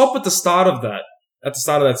 should stop at the start of that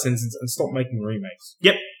sentence, and stop making remakes.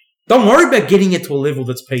 Yep. Don't worry about getting it to a level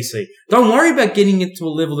that's PC. Don't worry about getting it to a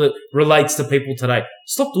level that relates to people today.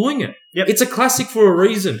 Stop doing it. Yep. It's a classic for a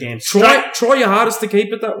reason. Damn Try your hardest to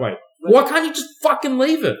keep it that way. Why can't you just fucking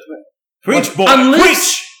leave it? Preach, boy.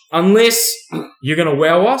 Unless you're going to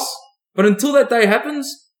wow us. But until that day happens,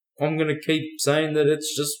 I'm going to keep saying that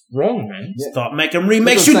it's just wrong, man. Yeah. Stop making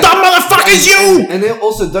remakes, you dumb motherfuckers, you! And then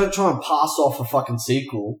also, don't try and pass off a fucking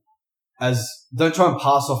sequel don't try and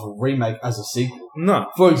pass off a remake as a sequel. No.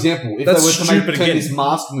 For example, if That's they were to stupid turn this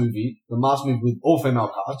Mask movie with all female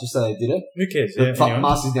cast, just say they did it. Who cares? The Anyway.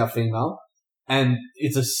 Mask is now female, and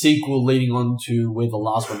it's a sequel leading on to where the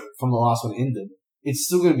last one ended. It's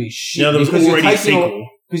still going to be shit. No, there was already a sequel.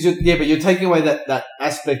 But you're taking away that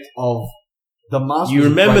aspect of the Mask. You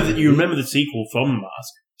remember the sequel from The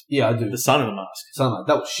Mask? Yeah, I do. The Son of the Mask.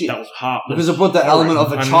 That was shit. That was heartless. Because it brought that element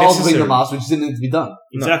of a child being the mask, which didn't need to be done.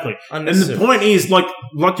 Exactly. No, and the point is, like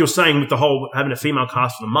you're saying with the whole having a female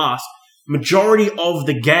cast for the mask, majority of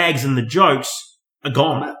the gags and the jokes are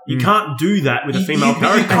gone. You can't do that with a female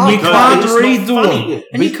character. And you can't redo them.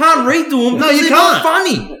 And you can't redo them. No, you can't. can't.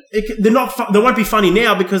 Funny. They're not. They won't be funny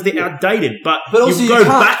now because they're outdated. But also you go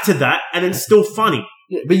back to that, and it's still funny.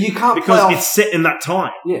 Yeah, but you can't because it's set in that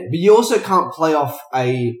time. Yeah, but you also can't play off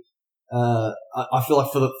a. I feel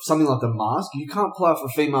like for something like The Mask, you can't play off a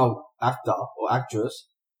female actor or actress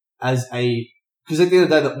as because at the end of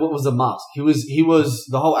the day, what was The Mask? He was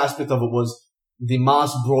the whole aspect of it was The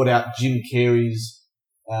Mask brought out Jim Carrey's.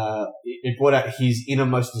 It brought out his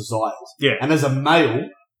innermost desires. Yeah, and as a male,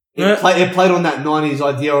 it played on that 90s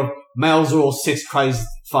idea of males are all sex crazed,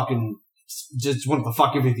 fucking. Just want to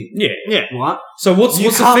fuck everything. Yeah. Right? So what's the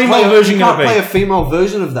female version going to be? You can't play a female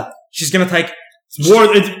version of that. She's going to take...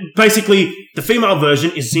 Basically, the female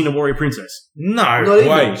version is Xena Warrior Princess. No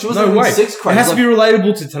way. She wasn't even sex crazed. It has to be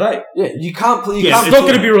relatable to today. Yeah, you can't play... It's not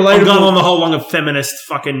going to be relatable. I'm going on the whole long of feminist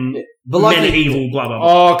fucking medieval blah, blah,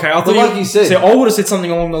 blah. Oh, okay. I thought like you said... So I would have said something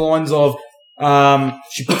along the lines of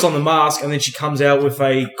she puts on the mask and then she comes out with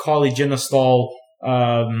a Kylie Jenner style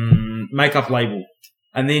makeup label.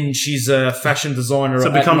 And then she's a fashion designer.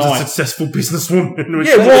 So becomes a successful businesswoman.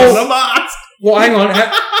 Yeah, well, hang on.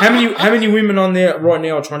 How many women on there right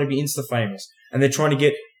now are trying to be Insta famous? And they're trying to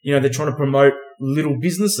get, they're trying to promote little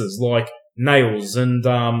businesses like nails and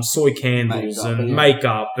soy candles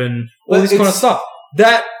makeup and all this kind of stuff.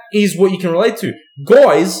 That is what you can relate to.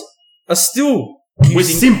 Guys are still we're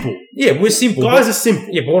simple. Yeah, we're simple. Guys are simple.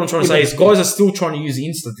 Yeah, but what I'm trying to say is guys are still trying to use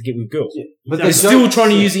Insta to get with girls. Yeah, but they're still trying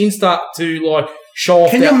to use Insta to show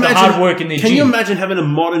off the hard work in their gym. Can you imagine having a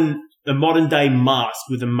modern day mask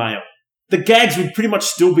with a male? The gags would pretty much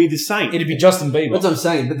still be the same. It'd be Justin Bieber. That's what I'm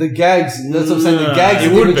saying. But the gags, that's what I'm saying. The gags are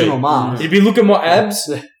the original mask. It'd be look at my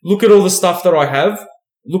abs, look at all the stuff that I have,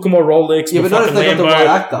 look at my Rolex, my fucking Lambo, the right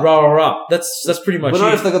actor. Rah. That's pretty much it. But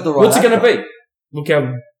not if they got the right What's it going to be? Look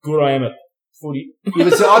how good I am at footy. Yeah,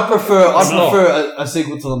 but see, I'd prefer a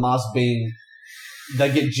sequel to The Mask being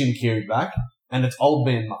they get Jim Carrey back and it's old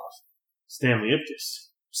man Mask. Stanley Ipkiss.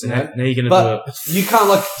 So now you're going to do it. You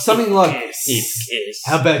can't something like Ipkiss.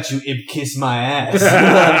 How about you Ipkiss my ass?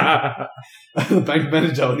 The bank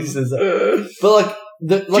manager when he says that. But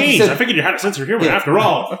jeez, I figured you had a sense of humor after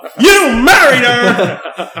all. You married her!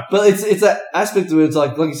 But it's that aspect of it, it's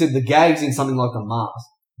like you said, the gags in something like The Mask,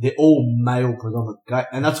 they're all male predominant.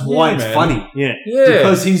 And that's why it's funny. Yeah.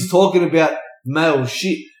 Because he's talking about male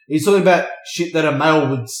shit. He's talking about shit that a male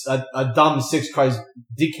would, a dumb, sex-crazed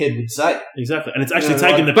dickhead would say. Exactly. And it's actually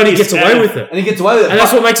taking the But he gets away with it. And he gets away with it. And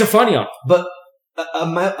that's what makes it funnier. But a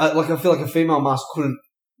male, I feel like a female mask couldn't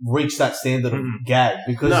reach that standard of gag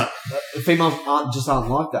because females aren't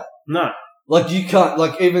like that. No. You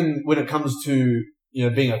can't, even when it comes to,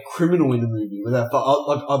 being a criminal in the movie with that, but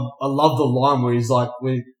I love the line where he's like,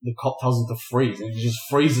 when the cop tells him to freeze and he just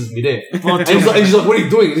freezes midair. And he's like, what are you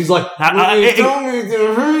doing? And he's like, what are you doing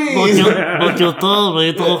to freeze? But you told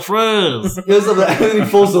me to freeze. And then he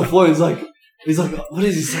falls to the floor and he's like, what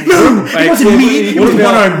is he saying? No, it wasn't me. It was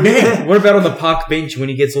one man. What about on the park bench when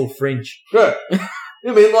he gets all French? Bro.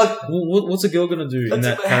 I mean, what's a girl gonna do in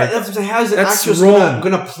that character? That's what I'm saying. How is an actress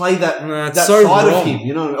gonna play that so side wrong. of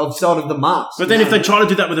him? Outside of the mask. But then if they try to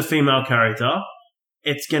do that with a female character,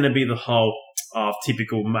 it's gonna be the whole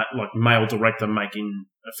typical male director making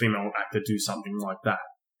a female actor do something like that.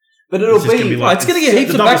 But it'll be it's gonna get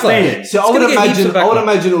heaps of backlash. So I would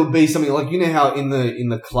imagine it would be something like how in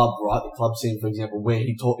the club, right? The club scene, for example, where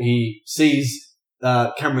he sees.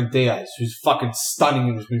 Cameron Diaz, who's fucking stunning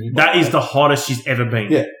in this movie. That is the hottest she's ever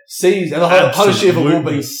been. Yeah. And the hottest she ever will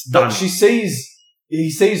be. But he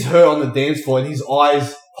sees her on the dance floor and his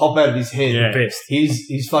eyes pop out of his head. Yeah. Best.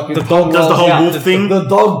 He's fucking The dog does the whole wolf thing.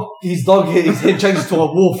 His head changes to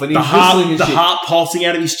a wolf, and he's whistling and the shit. heart pulsing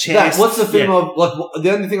out of his chest. What's the female?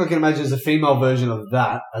 The only thing I can imagine is a female version of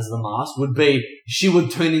that as the mask would be she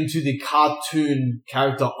would turn into the cartoon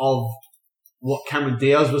character of what Cameron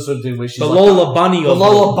Diaz was sort of doing, where she's The like Lola Bunny. the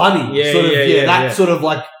Lola Bunny, Yeah, sort of, yeah, that yeah. sort of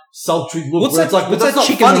like sultry look. What's where that? it's like, but What's that's that not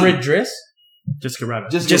chick in funny. the red dress? Jessica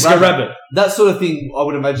Rabbit. Jessica Rabbit. That sort of thing, I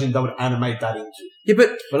would imagine they would animate that into. Yeah, but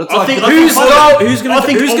But it's I like, think- but who's I going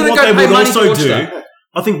to what go they pay would money also to watch do- that?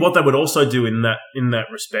 I think what they would also do in that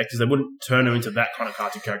respect is they wouldn't turn her into that kind of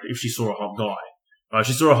cartoon character if she saw a hot guy. If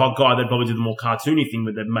she saw a hot guy, they'd probably do the more cartoony thing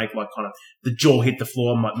where they'd make like kind of the jaw hit the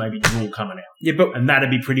floor and maybe drool coming out. Yeah, but And that'd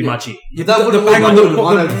be pretty much it. that would hang on, the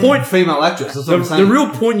the point female actress. That's what I'm the saying. real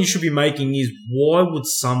point you should be making is why would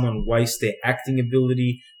someone waste their acting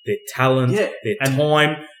ability, their talent, Yeah. their And-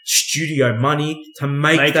 time, studio money to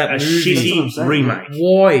make that a movie? That's what I'm shitty saying. remake.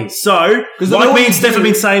 Why? So, 'Cause like no me one and Steph have do-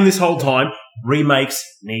 been saying this whole time, remakes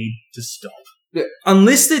need to stop.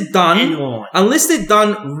 Unless they're done, In line. unless they're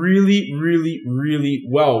done really, really, really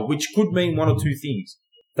well, which could mean one or two things.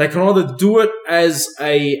 They can either do it as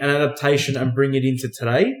an adaptation and bring it into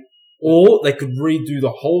today, or they could redo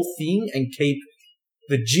the whole thing and keep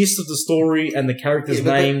the gist of the story and the characters' Yeah,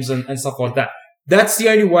 but names and stuff like that. That's the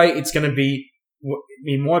only way it's going to be,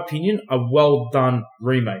 in my opinion, a well done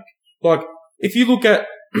remake. Like, if you look at,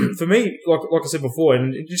 for me, like I said before,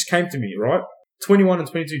 and it just came to me, right? 21 and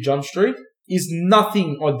 22 Jump Street is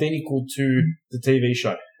nothing identical to the TV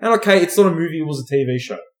show. And okay, it's not a movie, it was a TV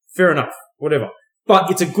show. Fair enough. Whatever. But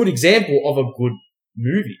it's a good example of a good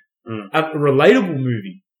movie. A relatable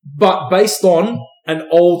movie. But based on an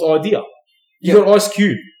old idea. You got Ice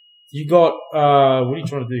Cube. You got, what are you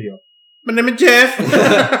trying to do here? My name is Jeff.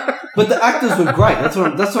 But the actors were great. That's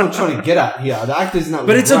what I'm trying to get at here. The actors in that.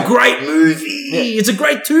 But were it's a great movie. Yeah. It's a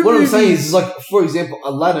great two What movies. I'm saying is, like, for example,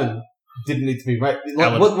 Aladdin didn't need to be right.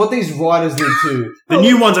 Like, Aladdin. what these writers need to The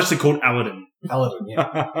new one's actually called Aladdin. Aladdin,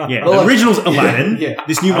 yeah. Yeah, Well, the like- original's Aladdin. Yeah.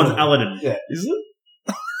 This new one's Aladdin. Aladdin. Yeah. Is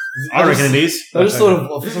it? I reckon it is. I just sort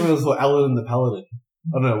of, for some reason, I thought Aladdin the Paladin.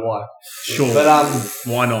 I don't know why, Sure. but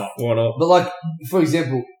Why not? Why not? but like, for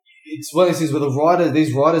example, it's one of these things where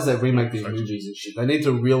these writers that remake these movies and shit, they need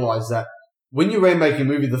to realize that when you remake a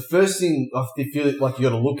movie, the first thing I feel like you got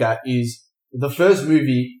to look at is the first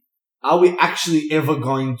movie. Are we actually ever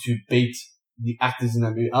going to beat the actors in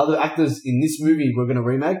that movie? Are the actors in this movie we're going to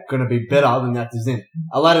remake going to be better than the actors in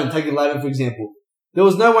Aladdin? Take Aladdin for example. There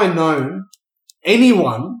was no way known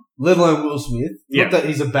anyone, let alone Will Smith. Yeah. Not that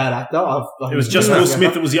he's a bad actor. It was just Will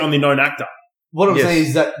Smith that was the only known actor. What I'm Yes. saying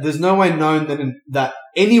is that there's no way known that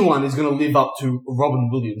anyone is going to live up to Robin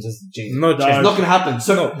Williams as the genie. No It's chance. not going to happen.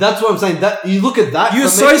 So No. that's what I'm saying. That you look at that. You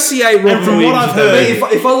for me- associate Robin from what Williams I've with that heard-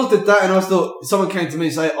 movie. if I looked at that and I was still, someone came to me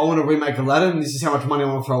and say, I want to remake Aladdin, this is how much money I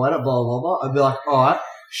want to throw at it, blah, blah, blah. I'd be like, alright,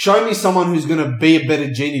 show me someone who's going to be a better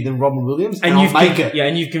genie than Robin Williams and I'll make it. Yeah,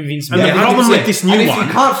 and you've convinced me. And Yeah, the problem 100%. with this new And if one,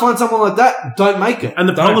 you can't find someone like that, don't make it. and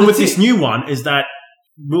the Don't. problem with That's this new one is that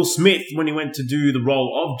Will Smith, when he went to do the role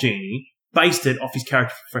of Genie, based it off his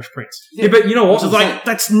character from Fresh Prince. Yeah, but you know what? Which is like,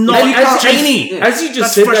 that's not And you can't- Genie. Yeah. As you just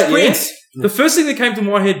That's said Fresh that, yeah, Prince. the first thing that came to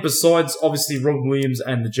my head, besides obviously Robin Williams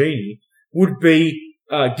and the genie, would be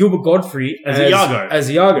Gilbert Godfrey As Iago. As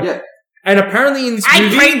Iago. Yeah. And apparently in this I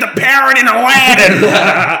movie, played the parrot in Aladdin.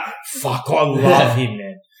 fuck, I love him,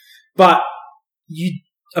 man. But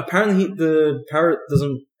apparently the parrot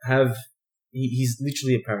doesn't have. He's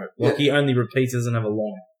literally a parrot. Like he only repeats, doesn't have a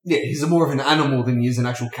line. Yeah, he's more of an animal than he is an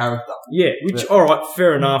actual character. Yeah, which Yeah. all right,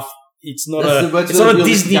 fair enough. It's not That's it's the not a realistic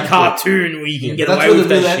Disney aspect. cartoon where you can get That's away where with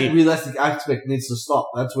the that shit. realistic aspect needs to stop.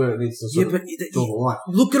 That's where it needs to Yeah, sort but of draw the line.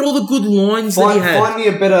 look at all the good lines that he Find, had.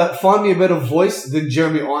 find me a better voice than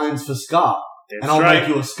Jeremy Irons for Scar, and I'll make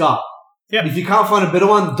you a Scar. Yeah. If you can't find a better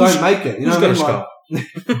one, don't make it. You know Who's what I got mean? a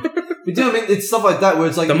scar? But do you know what I mean? It's stuff like that where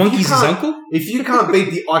it's like The if you monkey's his can't- uncle? If you can't beat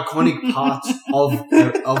the iconic parts of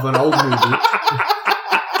an old movie,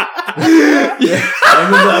 yeah, I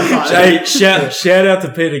remember that part. Shout out to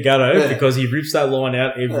Peter Gatto Yeah. because he rips that line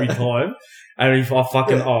out every time. And if I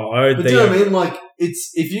fucking Yeah. oh But do you know what I mean? Like,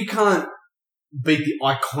 it's if you can't beat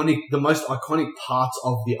the most iconic parts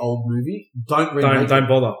of the old movie, don't remake don't it.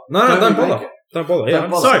 bother. No, don't remake bother. it. Don't bother. Don't Yeah.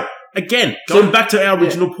 bother. So, again, going back to our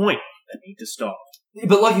original point, they need to stop.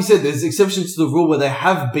 But like you said, there's exceptions to the rule where they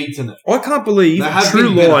have beaten it. I can't believe They have True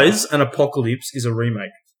been better. Lies and Apocalypse is a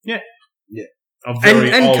remake. A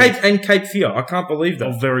very old, And Cape Fear. I can't believe a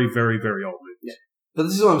that. very, very, very old movie. But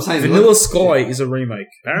this is what I'm saying. Vanilla Sky is a remake.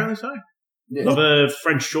 Apparently so. Yeah. Of a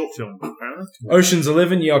French short film, apparently. Ocean's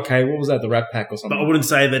 11, yeah, okay. What was that? The Rat Pack or something? But I wouldn't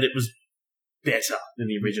say that it was better than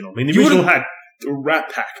the original. I mean, the You original wouldn't- had Rat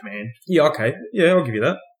Pack, man. Yeah, okay. Yeah, I'll give you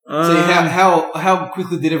that. See, how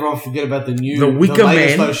quickly did everyone forget about the Wicker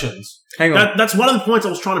latest Man. versions? Hang on. That's one of the points I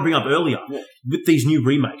was trying to bring up earlier. Yeah. With these new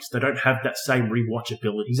remakes, they don't have that same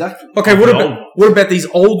rewatchability. Exactly. Okay, what about these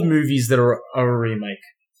old movies that are a remake?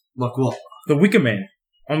 Like what? The Wicker Man.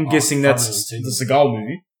 I'm guessing that's the Seagal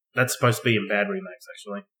movie. That's supposed to be in bad remakes,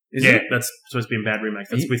 actually. Is it? That's supposed to be in bad remakes.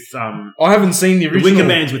 That's with I haven't seen the The original. Wicker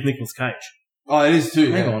Man's with Nicolas Cage. Oh, it is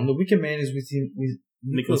too. Hang on, The Wicker Man is with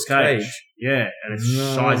Nicolas Cage. Yeah, and it's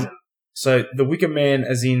No. shizen. So The Wicker Man,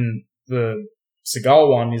 as in the Seagal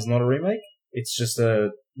one, is not a remake. It's just a.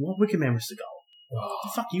 What Wicker Man was Seagal? What the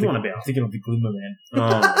fuck are you on I'm about? thinking of the Glimmer Man.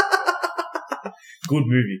 Oh. Good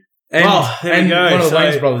movie. And, Well, there you go. one of the So-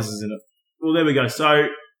 Wayans brothers is in it. Well, there we go. So,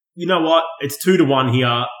 you know what? It's 2-1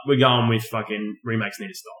 here. We're going with fucking remakes need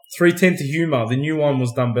to stop. 310 to Humour. The new one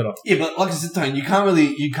was done better. Yeah, but like I said, Tony, you can't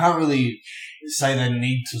really say they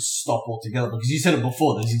need to stop altogether because you said it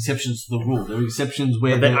before. There's exceptions to the rule. There are exceptions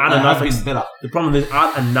where But there they aren't have enough been better. The problem is there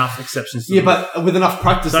aren't enough exceptions to Yeah, the rule. but with enough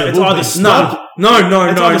practice, So there it's will either be. stop. No.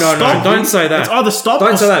 It's either stop- Don't say that. It's either stop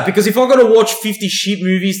Don't or say that, because if I got to watch 50 shit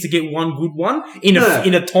movies to get one good one in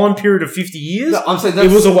a time period of 50 years, No, I'm saying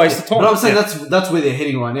it was a waste of time. But I'm saying that's where they're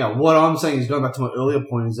heading right now. What I'm saying is going back to my earlier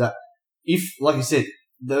point is that if, like you said,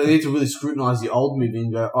 they need to really scrutinize the old movie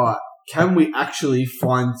and go, all right, can we actually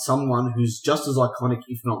find someone who's just as iconic,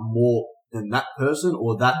 if not more, than that person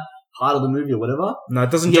or that part of the movie or whatever? No,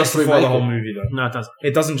 it doesn't Yes, justify remake the whole it. movie, though. No, it doesn't.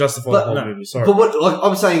 It doesn't justify the whole movie, sorry. But what, like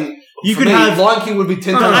I'm saying, You for could me, have- Lion King would be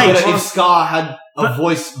 10 times Age. better if Scar had a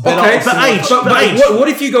voice better. Okay, or but similar age, to- but age. What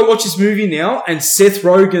if you go watch this movie now and Seth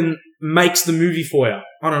Rogen makes the movie for you?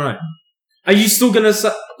 I don't know. Are you still going to say...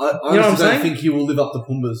 I You know what I'm honestly don't saying? think he will live up to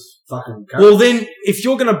Pumbaa's fucking character. Well, then, if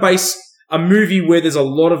you're going to base a movie where there's a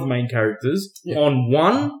lot of main characters on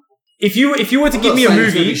one... If you were to I'm give not me a saying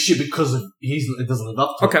it's gonna movie... be shit because of it doesn't live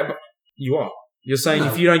up to it. Okay, but you are. You're saying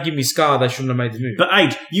No. if you don't give me Scar, they shouldn't have made the movie. But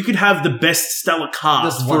age, you could have the best stellar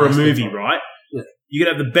cast That's for one a aspect movie, of it. right? Yeah. You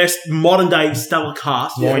could have the best modern day stellar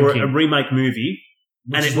cast Lion for King. a remake movie,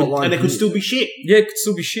 Which and is it what would, Lion and it King could is. still be shit. Yeah, it could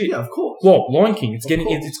still be shit. Yeah, of course. Well, Lion King, it's Of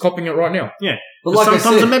course. it's copying it right now. But like sometimes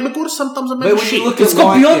I it said, may be good, sometimes it may but be when shit. you look It's at got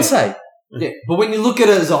Lion King- Beyonce. Yeah, but when you look at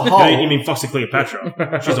it as a whole, No, you mean Foxy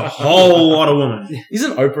Cleopatra? She's a whole lot of woman.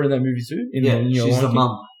 Isn't Oprah in that movie too? she's Lion the King?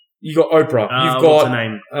 mum. You got Oprah. You've what's her got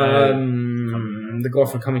name? the guy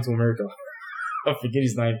from Coming to America. I forget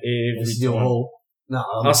his name every Arsenio time. Hall. No,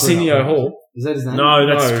 Arsenio Hall. Is that his name? No,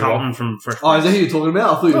 that's No. Carlton from Fresh Oh, is that Prince. who you're talking about?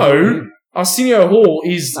 I thought you were talking about No, him. Arsenio Hall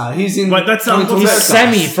is No, he's in. Wait, that's Coming to he's America.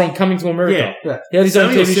 Sammy from Coming to America. Yeah. He had his own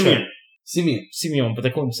Sammy or TV show. Simeon? Simeon. Simeon, but they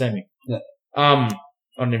call him Sammy. Yeah. I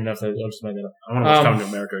don't even know if they. I just made that up. I want to watch Um, Coming to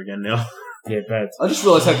America again now. Yeah, bad. I just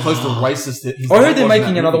realised how close to racist it is. I heard they're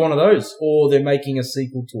making another one of those, or they're making a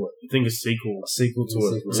sequel to it. I think a sequel. A sequel to A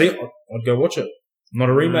it. sequel. See, I'd go watch it. Not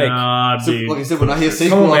a remake. Nah, So, dude. like I said, when I hear Come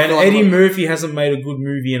sequel, on, I man. feel like Eddie Murphy hasn't made a good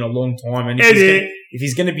movie in a long time, and Eddie. if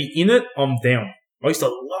he's going to be in it, I'm down. I used to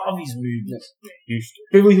love his movies. Used to.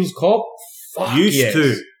 Beverly Hills Cop. Fuck Used yes.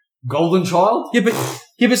 to. Golden Child. Yeah,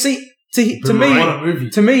 but see, to What me, a movie.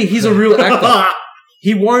 to me, he's a real actor.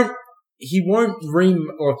 He won't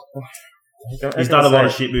like. He's done a lot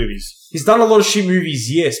of shit movies. He's done a lot of shit movies,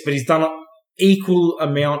 yes, but he's done an equal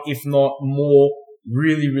amount, if not more,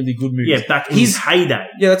 really, really good movies. Yeah, back in his heyday.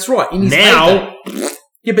 Yeah, that's right. In his Now, heyday.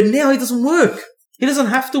 Yeah, but now he doesn't work. He doesn't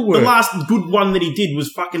have to the work. last good one that he did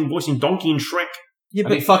was fucking voicing Donkey and Shrek. Yeah,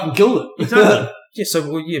 And he but fucking killed it. Exactly. so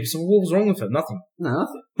what was wrong with it? Nothing. No,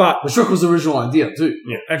 nothing. But But Shrek was the original idea too.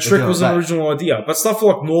 and Shrek was that. an original idea. But stuff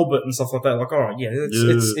like Norbit and stuff like that, like, alright, yeah,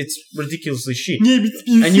 it's ridiculously shit.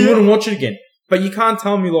 And you wouldn't watch it again. But you can't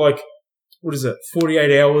tell me like, what is it,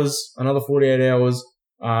 48 hours, another 48 hours.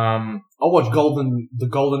 I watch the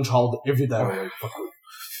Golden Child every day.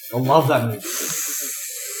 I love that movie.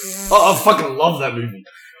 I fucking love that movie.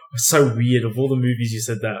 It's so weird. Of all the movies you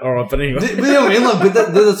said that. Alright, but anyway. But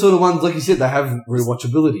they're the sort of ones, like you said, they have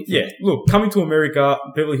rewatchability. Yeah, look, Coming to America,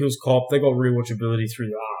 Beverly Hills Cop, they got rewatchability through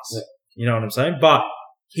the ass. Yeah. You know what I'm saying? But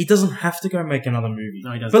he doesn't have to go make another movie.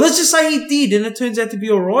 No, he doesn't. But let's just say he did, and it turns out to be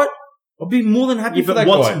alright. I'll be more than happy Yeah, for but that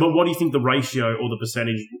guy. but what do you think the ratio or the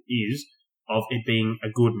percentage is of it being a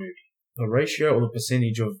good movie? The ratio or the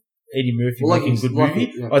percentage of Eddie Murphy Well, like making a he's- good like movie,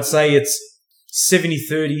 it, yeah. I'd say it's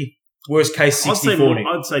 70-30, worst case 60-40.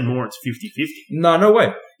 I'd say more it's 50-50. No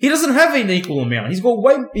way. He doesn't have an equal amount. He's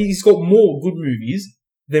got more good movies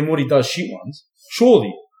than what he does shit ones.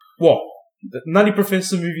 Surely. What? The Nutty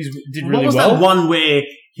Professor movies did really What was well. that one where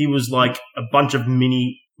he was like a bunch of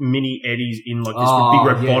mini mini Eddies in like this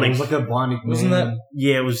big robotic. It was like a bionic. Wasn't that?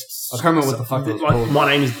 Yeah, it was. I can't remember what the fuck it was like, called. My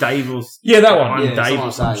name is Dave. Or Yeah, that one. I'm Dave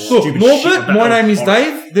or some yeah. Look, stupid shit. Norbert, my name is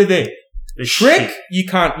Dave. They're there. They're Shrek, shit. you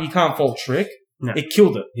can't fault Shrek. No. It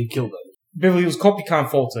killed it. He killed it. Beverly Hills Cop, you can't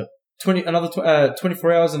fault it.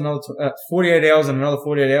 24 hours, another 48 hours, and another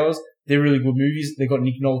 48 hours. They're really good movies. They got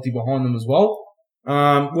Nick Nolte behind them as well.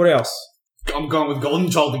 What else? I'm going with Golden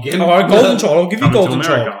Child again. All right, Golden Child. I'll give you Coming to Golden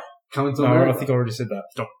America. Child. Coming to No, America. I think I already said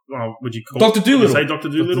that. Would you call Dr. Dolittle. Say Dr.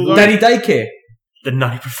 Dolittle. though? Daddy Daycare. The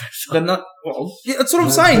Nutty Professor. Yeah, that's what I'm No,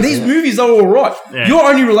 saying. These yeah. movies are all right. Yeah. You're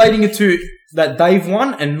only relating it to that Dave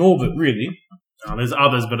one and Norbert, really. There's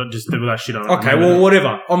others, but just do that shit on. Okay, well,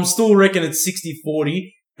 whatever. I'm still reckon it's 60-40,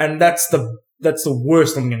 and that's the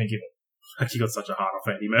worst I'm going to give it. You got such a hard off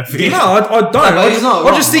Eddie Murphy. No, I don't. but he's not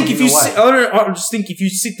I just wrong think if in you a way. sit, I just think if you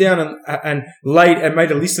sit down and made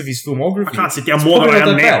a list of his filmography, I can't sit down it's more than probably I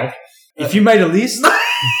not am that now. bad. If you made a list,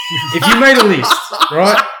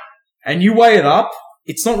 right, and you weigh it up,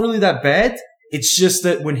 it's not really that bad. It's just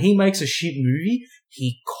that when he makes a shit movie,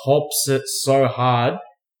 he cops it so hard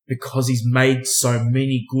because he's made so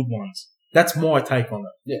many good ones. That's my take on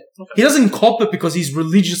it. Yeah. Okay. He doesn't cop it because he's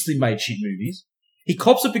religiously made shit movies. He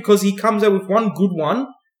cops it because he comes out with one good one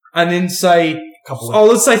and then let's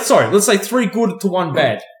say 3 good to 1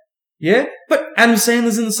 bad. Yeah? But Adam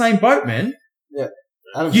Sandler's in the same boat, man.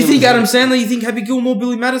 You think Adam Sandler, you think Happy Gilmore,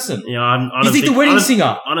 Billy Madison. Yeah, I You don't think The Wedding Singer.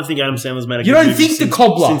 I don't think Adam Sandler's made a You good don't movie think The since-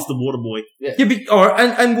 Cobbler. since The Waterboy. Yeah, but,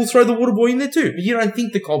 alright, and we'll throw The Waterboy in there too. But you don't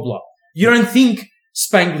think The Cobbler. You don't think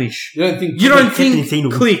Spanglish. You don't think? You don't Click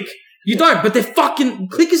think Click. You don't, but they're fucking...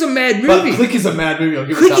 Click is a mad But movie. Click is a mad movie. I'll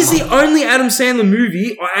give Click it that is the much. only Adam Sandler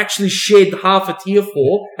movie I actually shed half a tear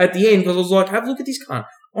for at the end because I was like, have a look at this cunt.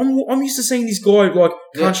 I'm used to seeing this guy like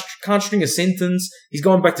can't string a sentence. He's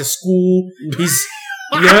going back to school. He's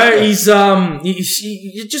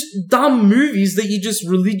he's just dumb movies that you just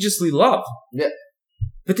religiously love. Yeah.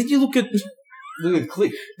 But then you look at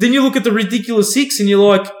Click. then you look at the Ridiculous Six and you're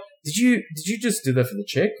like, did you just do that for the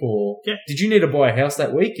check or did you need to buy a house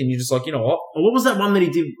that week and you're just like, you know what? Or what was that one that he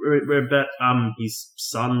did where about his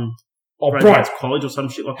son Oh, graduates bro, college or some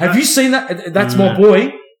shit like that? have you seen that? That's my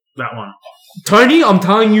boy. That one. Tony, I'm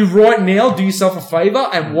telling you right now, do yourself a favor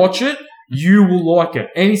and watch it. You will like it.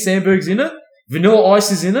 Andy Samberg's in it. Vanilla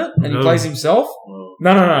Ice is in it, and he No. plays himself. Well,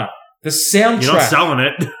 No. The soundtrack. you're not selling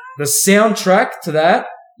it. The soundtrack to that,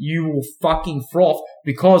 you will fucking froth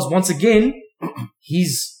because once again,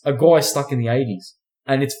 he's a guy stuck in the 80s,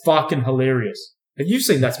 and it's fucking hilarious. And you've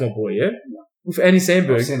seen That's My Boy, yeah? With Andy I've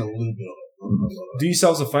Samberg. seen a little bit of it. Do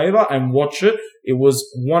yourselves a favor and watch it. It was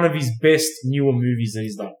one of his best newer movies that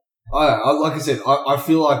he's done. Like I said, I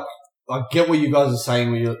feel like I get what you guys are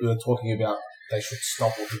saying when you're talking about they should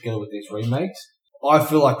stop altogether with these remakes. I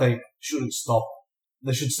feel like they shouldn't stop.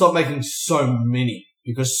 They should stop making so many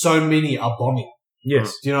because so many are bombing.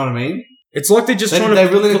 Yes. Do you know what I mean? It's like they're just trying They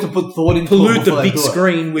to really need to put thought into pollute it the before big they do it.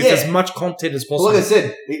 screen with Yeah. as much content as Well, possible. like I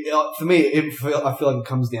said, for me, I feel like it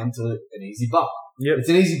comes down to an easy buck. Yep. It's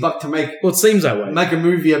an easy buck to make Well, it seems that way. a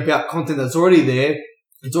movie about content that's already there.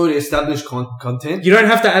 It's already established content. You don't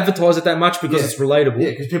have to advertise it that much because Yeah. it's relatable.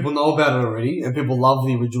 Yeah, because people know about it already, and people love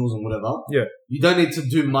the originals and whatever. Yeah. You don't need to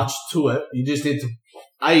do much to it. You just need to,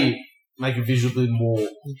 make it visually more,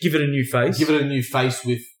 Give it a new face. give it a new face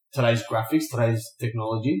with today's graphics, today's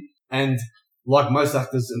technology, and like most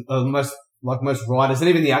actors, like most writers, and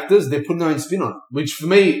even the actors, they're putting their own spin on it. Which for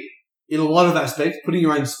me, in a lot of aspects, putting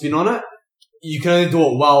your own spin on it, you can only do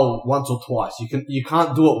it well once or twice. You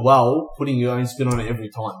can't do it well putting your own spin on it every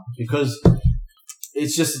time because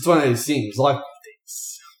it's one of those things. Like,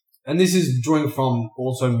 and this is drawing from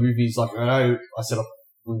also movies. Like I know I said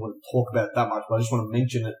we wouldn't talk about it that much, but I just want to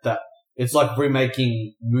mention it that it's like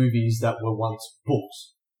remaking movies that were once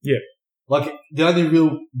books. Yeah. Like the only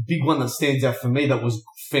real big one that stands out for me that was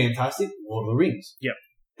fantastic, Lord of the Rings. Yeah.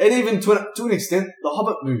 And even to an extent, the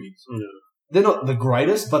Hobbit movies. Yeah. They're not the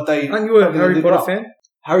greatest, but they. Aren't you a fucking Harry live it Potter up. fan?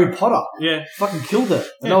 Harry Potter Yeah. fucking killed it.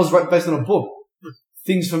 And Yeah. that was based on a book.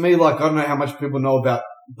 Things for me, like, I don't know how much people know about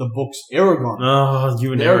the books Aragon. Oh,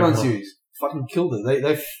 you and The Aragon Aaron. series. Fucking killed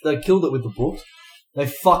it. They killed it with the books. They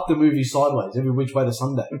fucked the movie sideways, every which way to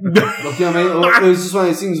Sunday. Like, you know what I mean? It was just one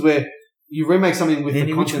of those things where you remake something with the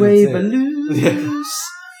Any which content way that's but there. lose.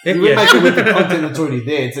 You remake it with the content that's already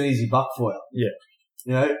there. It's an easy buck for you. Yeah.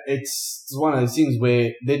 You know, it's one of those things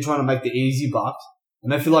where they're trying to make the easy bucks,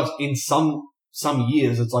 and I feel like in some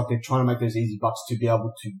years, it's like they're trying to make those easy bucks to be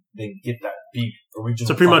able to then get that big original.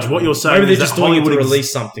 So pretty much what you're saying Maybe is they're that just doing it to Hollywood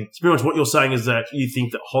release something. So pretty much what you're saying is that you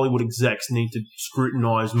think that Hollywood execs need to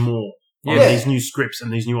scrutinize more on these new scripts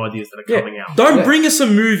and these new ideas that are coming out. Don't bring us a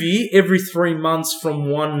movie every 3 months from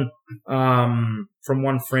one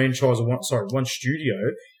franchise or one studio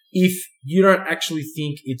if you don't actually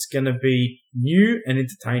think it's going to be new and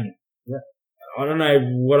entertaining. Yeah. I don't know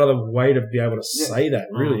what other way to be able to say that,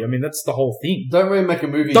 really. I mean, that's the whole thing. Don't really make a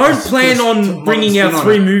movie. Don't plan on bringing out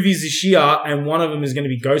 3 movies this year and one of them is going to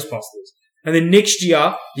be Ghostbusters. And then next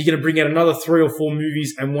year, you're going to bring out another 3 or 4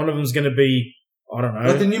 movies and one of them is going to be, I don't know.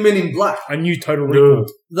 Like the new Men in Black. A new Total Recall.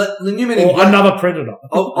 The new Men in Black. Or another Predator.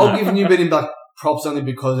 I'll give New Men in Black props only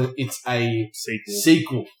because it's a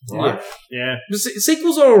sequel, right? Yeah.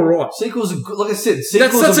 Sequels are alright. Sequels are good. Like I said,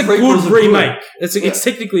 sequels that's a good remake. Good. It's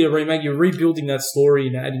technically a remake. You're rebuilding that story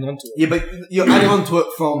and adding on to it. Yeah, but you're adding on to it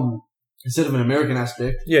from, instead of an American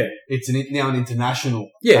aspect, it's now an international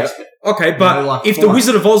aspect. Okay, but if The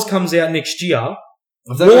Wizard of Oz comes out next year,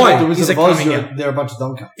 why is it coming out? They're a bunch of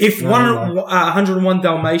dumb cunts. If 101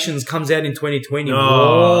 Dalmatians comes out in 2020,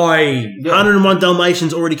 why? 101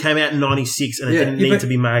 Dalmatians already came out in 96 and it didn't need to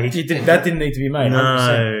be made. That didn't need to be made.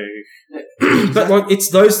 No. But like, it's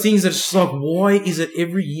those things that's just like, why is it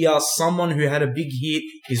every year someone who had a big hit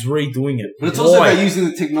is redoing it? But it's also about using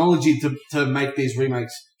the technology to make these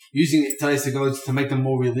remakes. Using today's technology to make them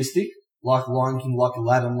more realistic, like Lion King, like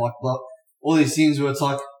Aladdin, like all these things where it's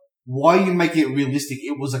like, why are you making it realistic?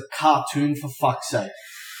 It was a cartoon, for fuck's sake.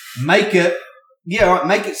 Make it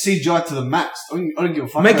CGI to the max. I don't give a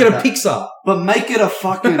fuck. Make it a Pixar. But make it a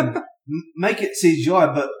fucking, make it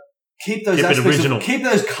CGI, but keep those aspects. Keep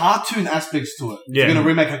those cartoon aspects to it. Yeah. You're going to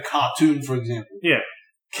remake a cartoon, for example. Yeah.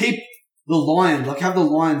 Keep the lion, have the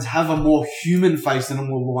lions have a more human face than a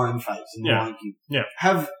more lion face in Lion King. Yeah.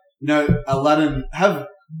 Have, Aladdin, have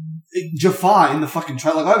Jafar in the fucking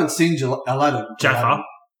trailer. I haven't seen Aladdin. Jafar.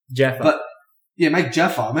 But, make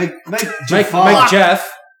Jafar. Make Jafar. Make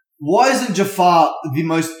Jaff. Why isn't Jafar the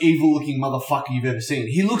most evil-looking motherfucker you've ever seen?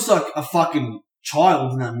 He looks like a fucking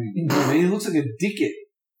child in that movie. You know what I mean? He looks like a dickhead.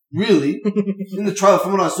 Really? In the trailer,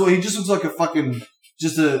 from what I saw, he just looks like a fucking,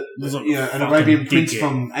 an Arabian prince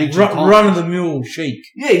from ancient times. Run-of-the-mill sheik.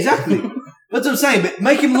 Yeah, exactly. That's what I'm saying. But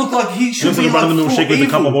make him look like he should be like run-of-the-mill sheik with a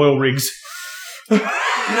couple of oil rigs.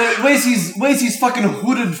 Where's his fucking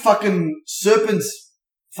hooded fucking serpent's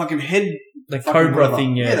fucking head? The cobra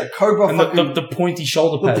thing, yeah. Yeah, the cobra and fucking... the pointy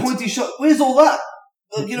shoulder pads. The pointy shoulder... Where's all that?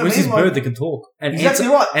 Where's his bird that can talk? And exactly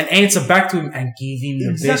right. And answer back to him and give him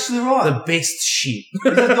the best shit.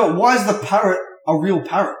 Exactly right. Why is the parrot a real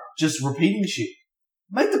parrot? Just repeating shit.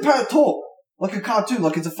 Make the parrot talk. Like a cartoon,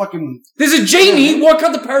 like it's a fucking... There's a genie, why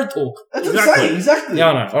can't the parrot talk? That's what I'm saying, exactly. Yeah,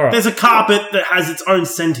 I know, alright. There's a carpet that has its own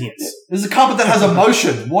sentience. Yeah. There's a carpet that has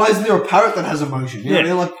emotion. Why isn't there a parrot that has emotion? You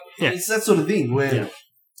know what I mean? It's that sort of thing where... Yeah.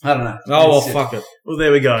 I don't know. Oh, well, fuck it. Well,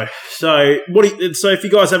 there we go. So, if you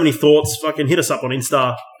guys have any thoughts, fucking hit us up on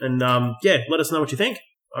Insta and, let us know what you think,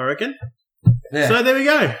 I reckon. Yeah. So, there we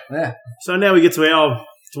go. Yeah. So, now we get to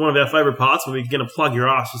one of our favourite parts where we're going to plug your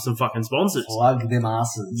ass with some fucking sponsors. Plug them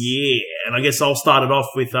asses. Yeah. And I guess I'll start it off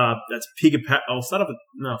with, that's Pig Apparel. I'll start off with,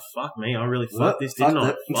 no, fuck me. I really fucked this, didn't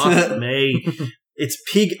I? Fuck me. It's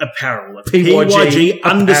Pig Apparel. PYG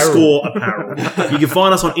 _apparel. You can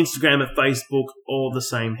find us on Instagram and Facebook, all the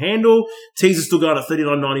same handle. Teas are still going at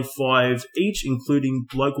 $39.95 each, including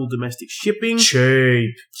local domestic shipping.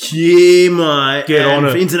 Cheap. Yeah, mate. Get on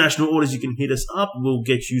it. For international orders, you can hit us up. We'll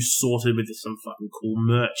get you sorted with some fucking cool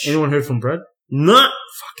merch. Anyone heard from Brad? No.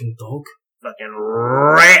 Fucking dog. Fucking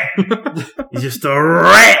rat. He's just a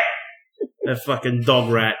rat. A fucking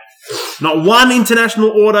dog rat. Not one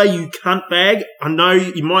international order, you cunt bag. I know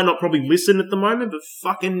you might not probably listen at the moment, but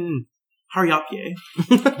fucking hurry up, yeah.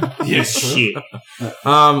 Yes, shit.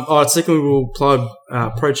 Alright, secondly, we'll plug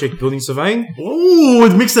Project Building Surveying. Ooh,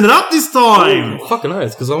 we're mixing it up this time. Fucking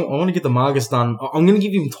oath, because I want to get the Margus done. I'm going to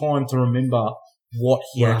give him time to remember what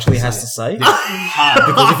he actually has to say. Because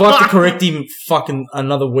if I have to correct him fucking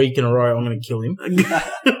another week in a row, I'm going to kill him.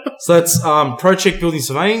 So that's Project Building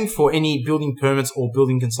Surveying. For any building permits or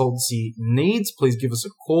building consultancy needs, please give us a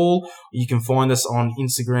call. You can find us on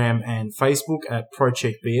Instagram and Facebook at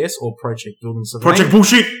Project BS or Project Building Surveying. Project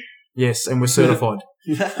Bullshit! Yes, and we're certified.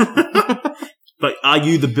 But are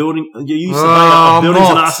you the building... You surveyor of buildings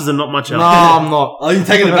and asses and not much else? No, I'm not. Oh, you're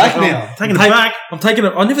taking it back now? Taking it back? I'm taking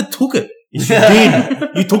it... I never took it. Yes, you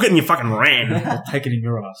did. You took it and you fucking ran. I'll take it in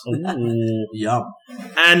your ass. Ooh. Yum.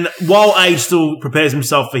 And while Age still prepares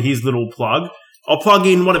himself for his little plug, I'll plug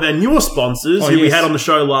in one of our newer sponsors who we had on the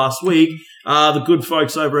show last week, the good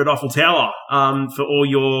folks over at Eiffel Tower, for all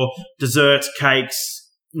your desserts, cakes,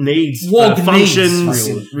 needs, Wog functions,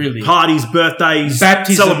 needs, really. parties, birthdays,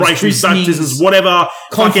 Baptisms, celebrations, christenings, baptisms, whatever,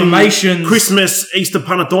 confirmations, Christmas, Easter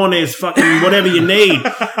panettones, fucking whatever you need.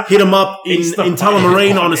 Hit them up in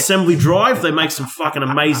Tullamarine on Assembly Drive. They make some fucking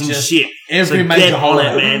amazing shit. Every so major get on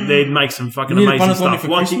holiday. it, man. They make some fucking You need a amazing panettone stuff. for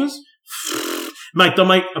Christmas? Mate, they'll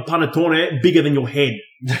make a panettone bigger than your head.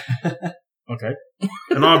 Okay.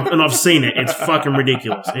 And I've seen it. It's fucking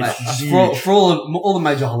ridiculous. It's Mate, huge. for all the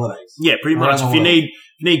major holidays. Yeah, pretty much. If you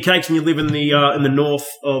need cakes and you live in the north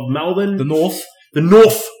of Melbourne, The North. the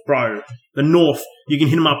north, bro, the north, you can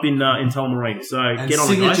hit them up in Tullamarine. So And get on it,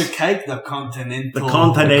 signature guys. cake, the Continental. The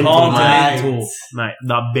Continental, Continental. mate,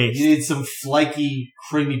 the best. You need some flaky,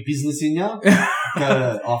 creamy business in you? Go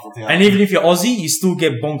to Eiffel Tower. And even if you're Aussie, you still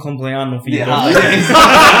get bon compleanno for your birthday.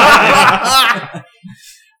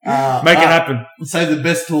 Make it happen. So the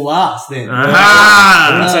best till last then. I Aha!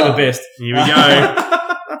 wouldn't say the best. Here we go.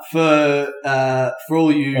 For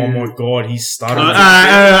all you. Oh my god, he's started. What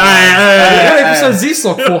episode's this?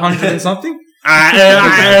 Like 400 and something?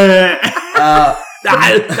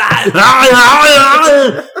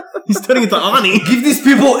 He's turning into Arnie. Give these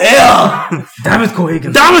people air. Damn it,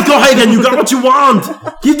 Cohagen. Damn it, Cohagen, you got what you want.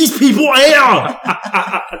 Give these people air.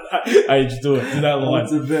 Hey, just do it. Do that line.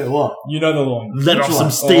 What's a bit? What? You know the line. Let off Which some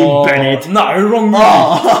one? steam, Bennett. No, wrong movie.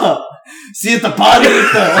 Oh. See you at the party.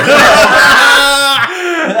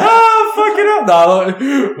 Ah, fucking hell. No,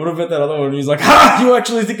 what about that other one? He's like, ha, you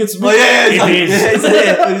actually think it's me? Oh, yeah, It is.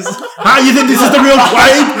 It is. How you think this is the real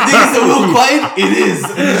Quaid? You think it's the Will Quaid? It is.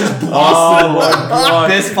 And you just blast Oh my god.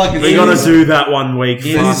 Best fucking We gotta do that one week.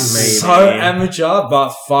 It Fuck is me, so man. amateur, but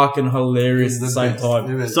fucking hilarious at the same best. time.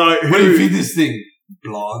 The best. So What do you who? feed this thing?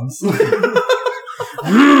 Blondes.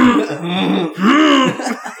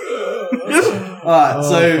 Alright,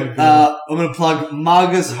 so I'm going to plug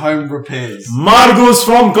Margus Home Repairs. Margus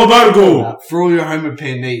from Coburgo. For all your home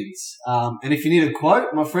repair needs. And if you need a quote,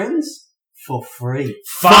 my friends, for free.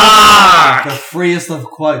 Fuck. The freest of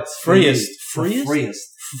quotes. for Freest. you. Freest? The freest.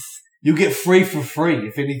 You'll get free for free,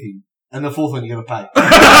 if anything. And the fourth one you're going to pay.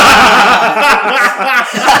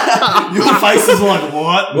 Your face is like,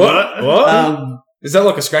 what? What? Is that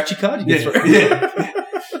like a scratchy card? You get Yeah, through? yeah.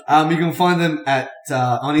 You can find them at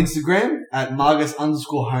on Instagram at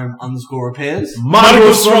Margus_home_repairs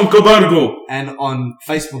Margus from Coburgo. and on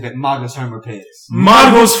Facebook at Margus Home Repairs.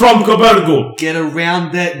 Margus from Coburgo. Get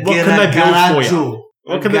around that. What Get can a they build for garaggio.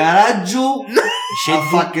 What A can they- garaggio. A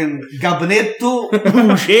fucking gabinetto.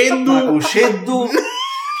 Uscendo. Uscendo.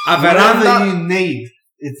 A Whatever veranda you need.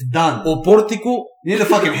 It's done. or portico? You need a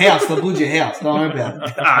fucking house. They'll build your house. Don't worry about it.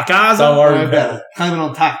 A casa. Don't Don't worry worry about about it. Claim it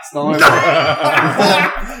on tax. Don't worry about it.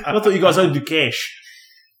 I thought you guys only do cash.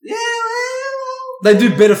 Yeah, well, They do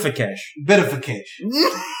better for cash. better for cash.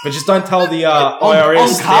 But just don't tell the On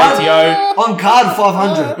IRS, the card? RTO. On card,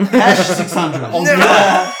 500. Cash, 600. On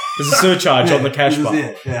card. There's a surcharge on the cash bar.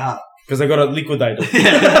 Yeah. Because they got to liquidate it.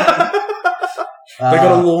 They They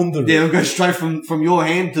got to launder it. Yeah, it'll go straight from your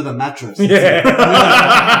hand to the mattress. Yeah.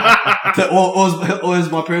 Or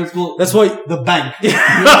as my parents call it, That's why the bank.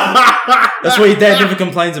 that's why your dad never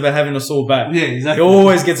complains about having a sore back. Yeah, He exactly.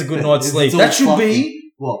 always gets a good night's It's sleep. all That should fucking- be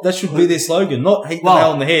What? that should be their slogan, not hit the Well, nail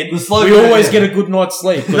on the head. the slogan- We always yeah. get a good night's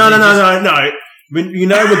sleep. No. You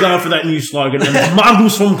know we're going for that new slogan. And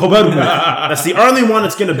Margus from Coburgo. That's the only one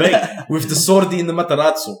it's going to be. With the sordi in the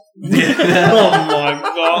matarazzo. Oh my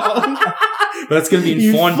god. But that's going to be in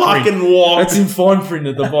You fine print. fucking walk. That's in fine print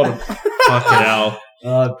at the bottom. Fucking hell.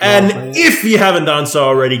 Oh, God, And man. if you haven't done so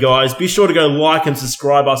already, guys, be sure to go like and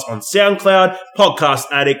subscribe us on SoundCloud, Podcast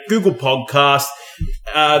Addict, Google Podcast,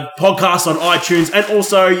 podcasts on iTunes, and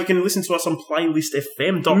also you can listen to us on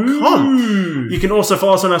playlistfm.com. You can also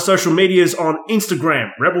follow us on our social medias on Instagram,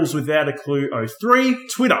 Rebels Without a Clue 03,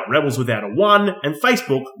 Twitter, Rebels Without a 1, and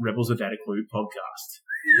Facebook, Rebels Without a Clue Podcast.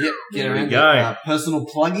 Yep, get There we around go. it. Personal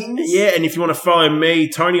plugins. Yeah, and if you want to follow me,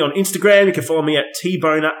 Tony, on Instagram, you can follow me at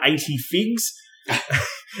tboner80figs.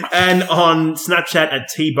 And on Snapchat at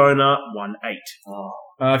tboner18. Oh,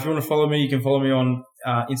 If you want to follow me, you can follow me on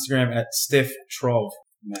Instagram at Steph Trov.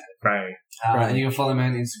 Right. and you can follow me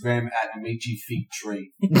on Instagram at Amici Fig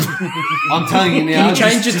Tree. I'm telling you now. Can you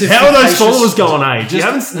change it to How are those fictitious- followers going, eh? You Just-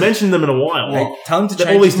 haven't mentioned them in a while. What? Hey, tell them to All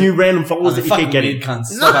change these it to- new random followers that you fucking keep getting. weird cunts.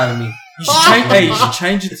 Stop out of me. You should change. Hey, you should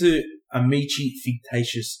change it to Amici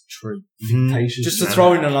Fictitious Tree. Just to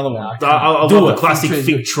throw in another one. I Do love the it. classic Fig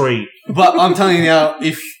fig tree. But I'm telling you now,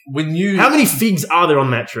 when you How many figs are there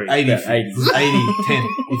on that tree? 80, About 80. 80, 10,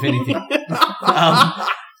 if anything.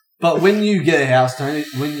 But when you get a house, Tony,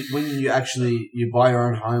 when you actually you buy your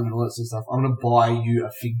own home and all that sort of stuff, I'm gonna buy you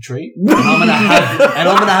a fig tree, and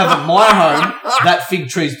I'm gonna have at my home that fig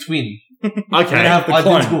tree's twin. We're gonna have the clone.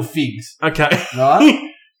 identical figs, Okay. right?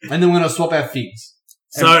 And then we're gonna swap our figs.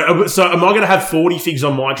 So am I going to have 40 figs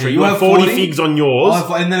on my tree? You You have have 40 40 figs on yours.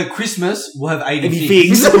 And then at Christmas, we'll have 80 80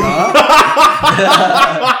 figs. figs. Right?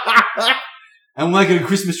 And we'll make it a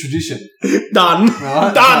Christmas tradition. Done.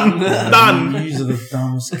 Right? Done. These are the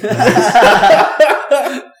dumbest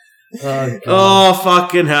guys. Oh,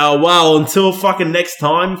 fucking hell. Well, until fucking next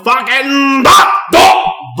time, fucking...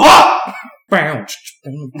 Bounce.